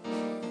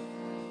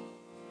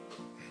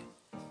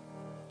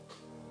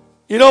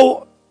 You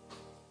know,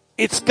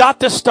 it's got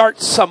to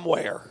start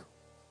somewhere.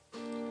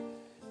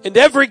 And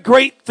every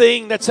great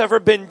thing that's ever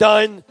been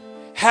done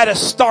had a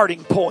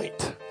starting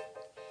point.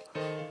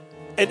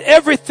 And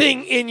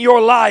everything in your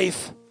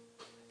life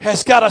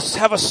has got to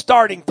have a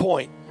starting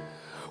point.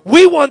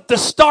 We want the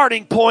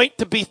starting point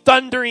to be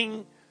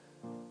thundering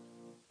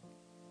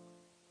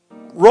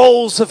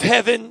rolls of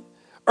heaven,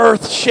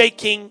 earth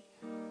shaking,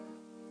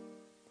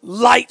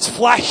 lights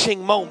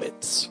flashing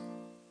moments.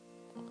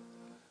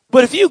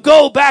 But if you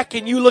go back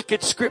and you look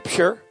at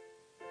Scripture,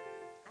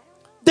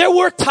 there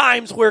were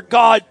times where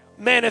God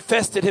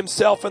manifested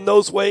himself in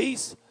those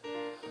ways.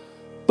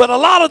 But a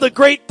lot of the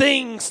great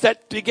things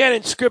that began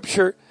in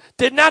Scripture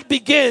did not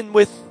begin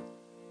with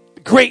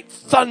great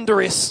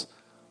thunderous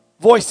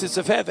voices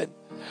of heaven.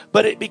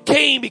 But it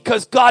became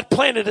because God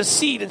planted a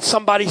seed in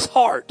somebody's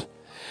heart.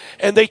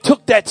 And they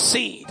took that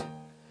seed.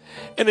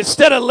 And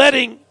instead of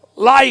letting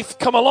life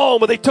come along,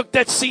 but they took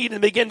that seed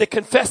and began to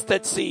confess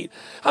that seed.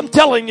 I'm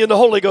telling you in the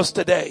Holy Ghost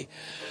today,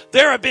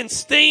 there have been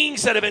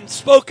things that have been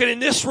spoken in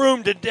this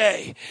room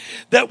today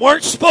that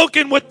weren't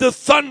spoken with the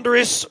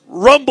thunderous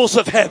rumbles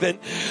of heaven.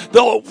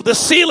 The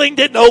ceiling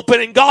didn't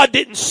open and God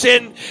didn't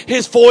send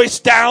his voice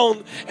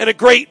down in a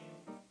great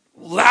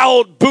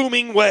loud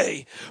booming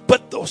way.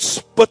 But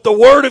the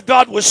word of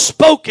God was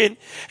spoken,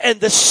 and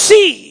the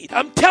seed,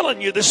 I'm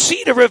telling you, the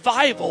seed of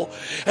revival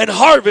and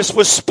harvest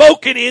was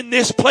spoken in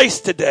this place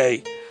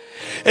today.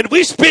 And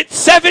we spent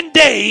 7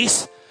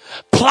 days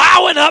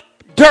plowing up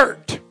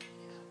dirt.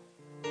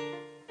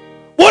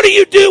 What do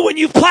you do when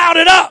you've plowed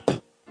it up?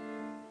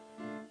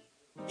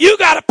 You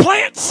got to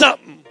plant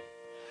something.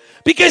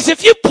 Because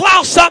if you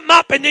plow something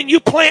up and then you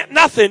plant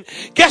nothing,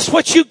 guess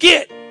what you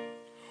get?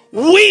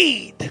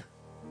 Weed.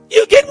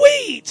 You get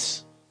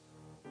weeds.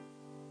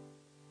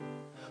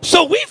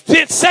 So we've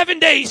spent 7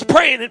 days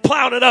praying and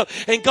plowing it up.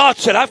 And God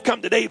said, I've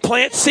come today to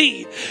plant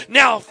seed.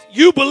 Now, if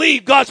you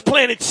believe God's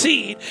planted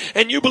seed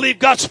and you believe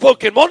God's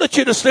spoken, why don't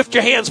you just lift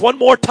your hands one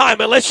more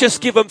time and let's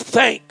just give him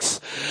thanks.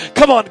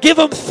 Come on, give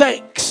him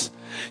thanks.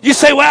 You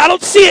say, well, I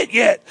don't see it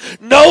yet.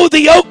 No,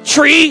 the oak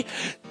tree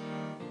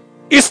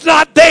is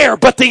not there,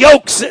 but the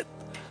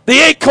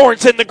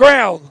acorn's in the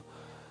ground.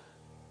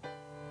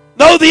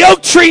 No, the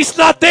oak tree's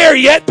not there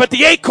yet, but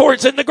the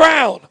acorn's in the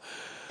ground.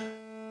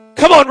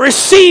 Come on,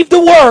 receive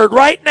the word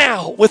right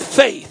now with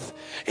faith.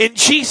 In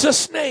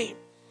Jesus' name.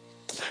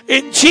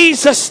 In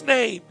Jesus'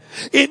 name.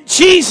 In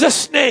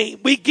Jesus'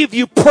 name. We give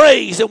you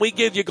praise and we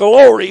give you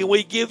glory and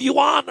we give you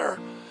honor.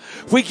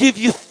 We give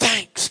you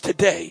thanks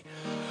today.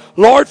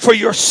 Lord, for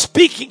your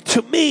speaking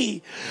to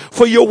me,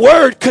 for your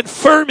word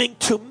confirming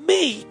to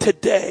me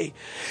today.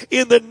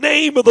 In the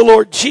name of the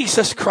Lord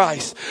Jesus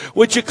Christ,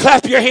 would you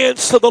clap your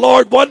hands to the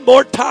Lord one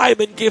more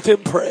time and give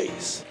him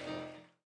praise?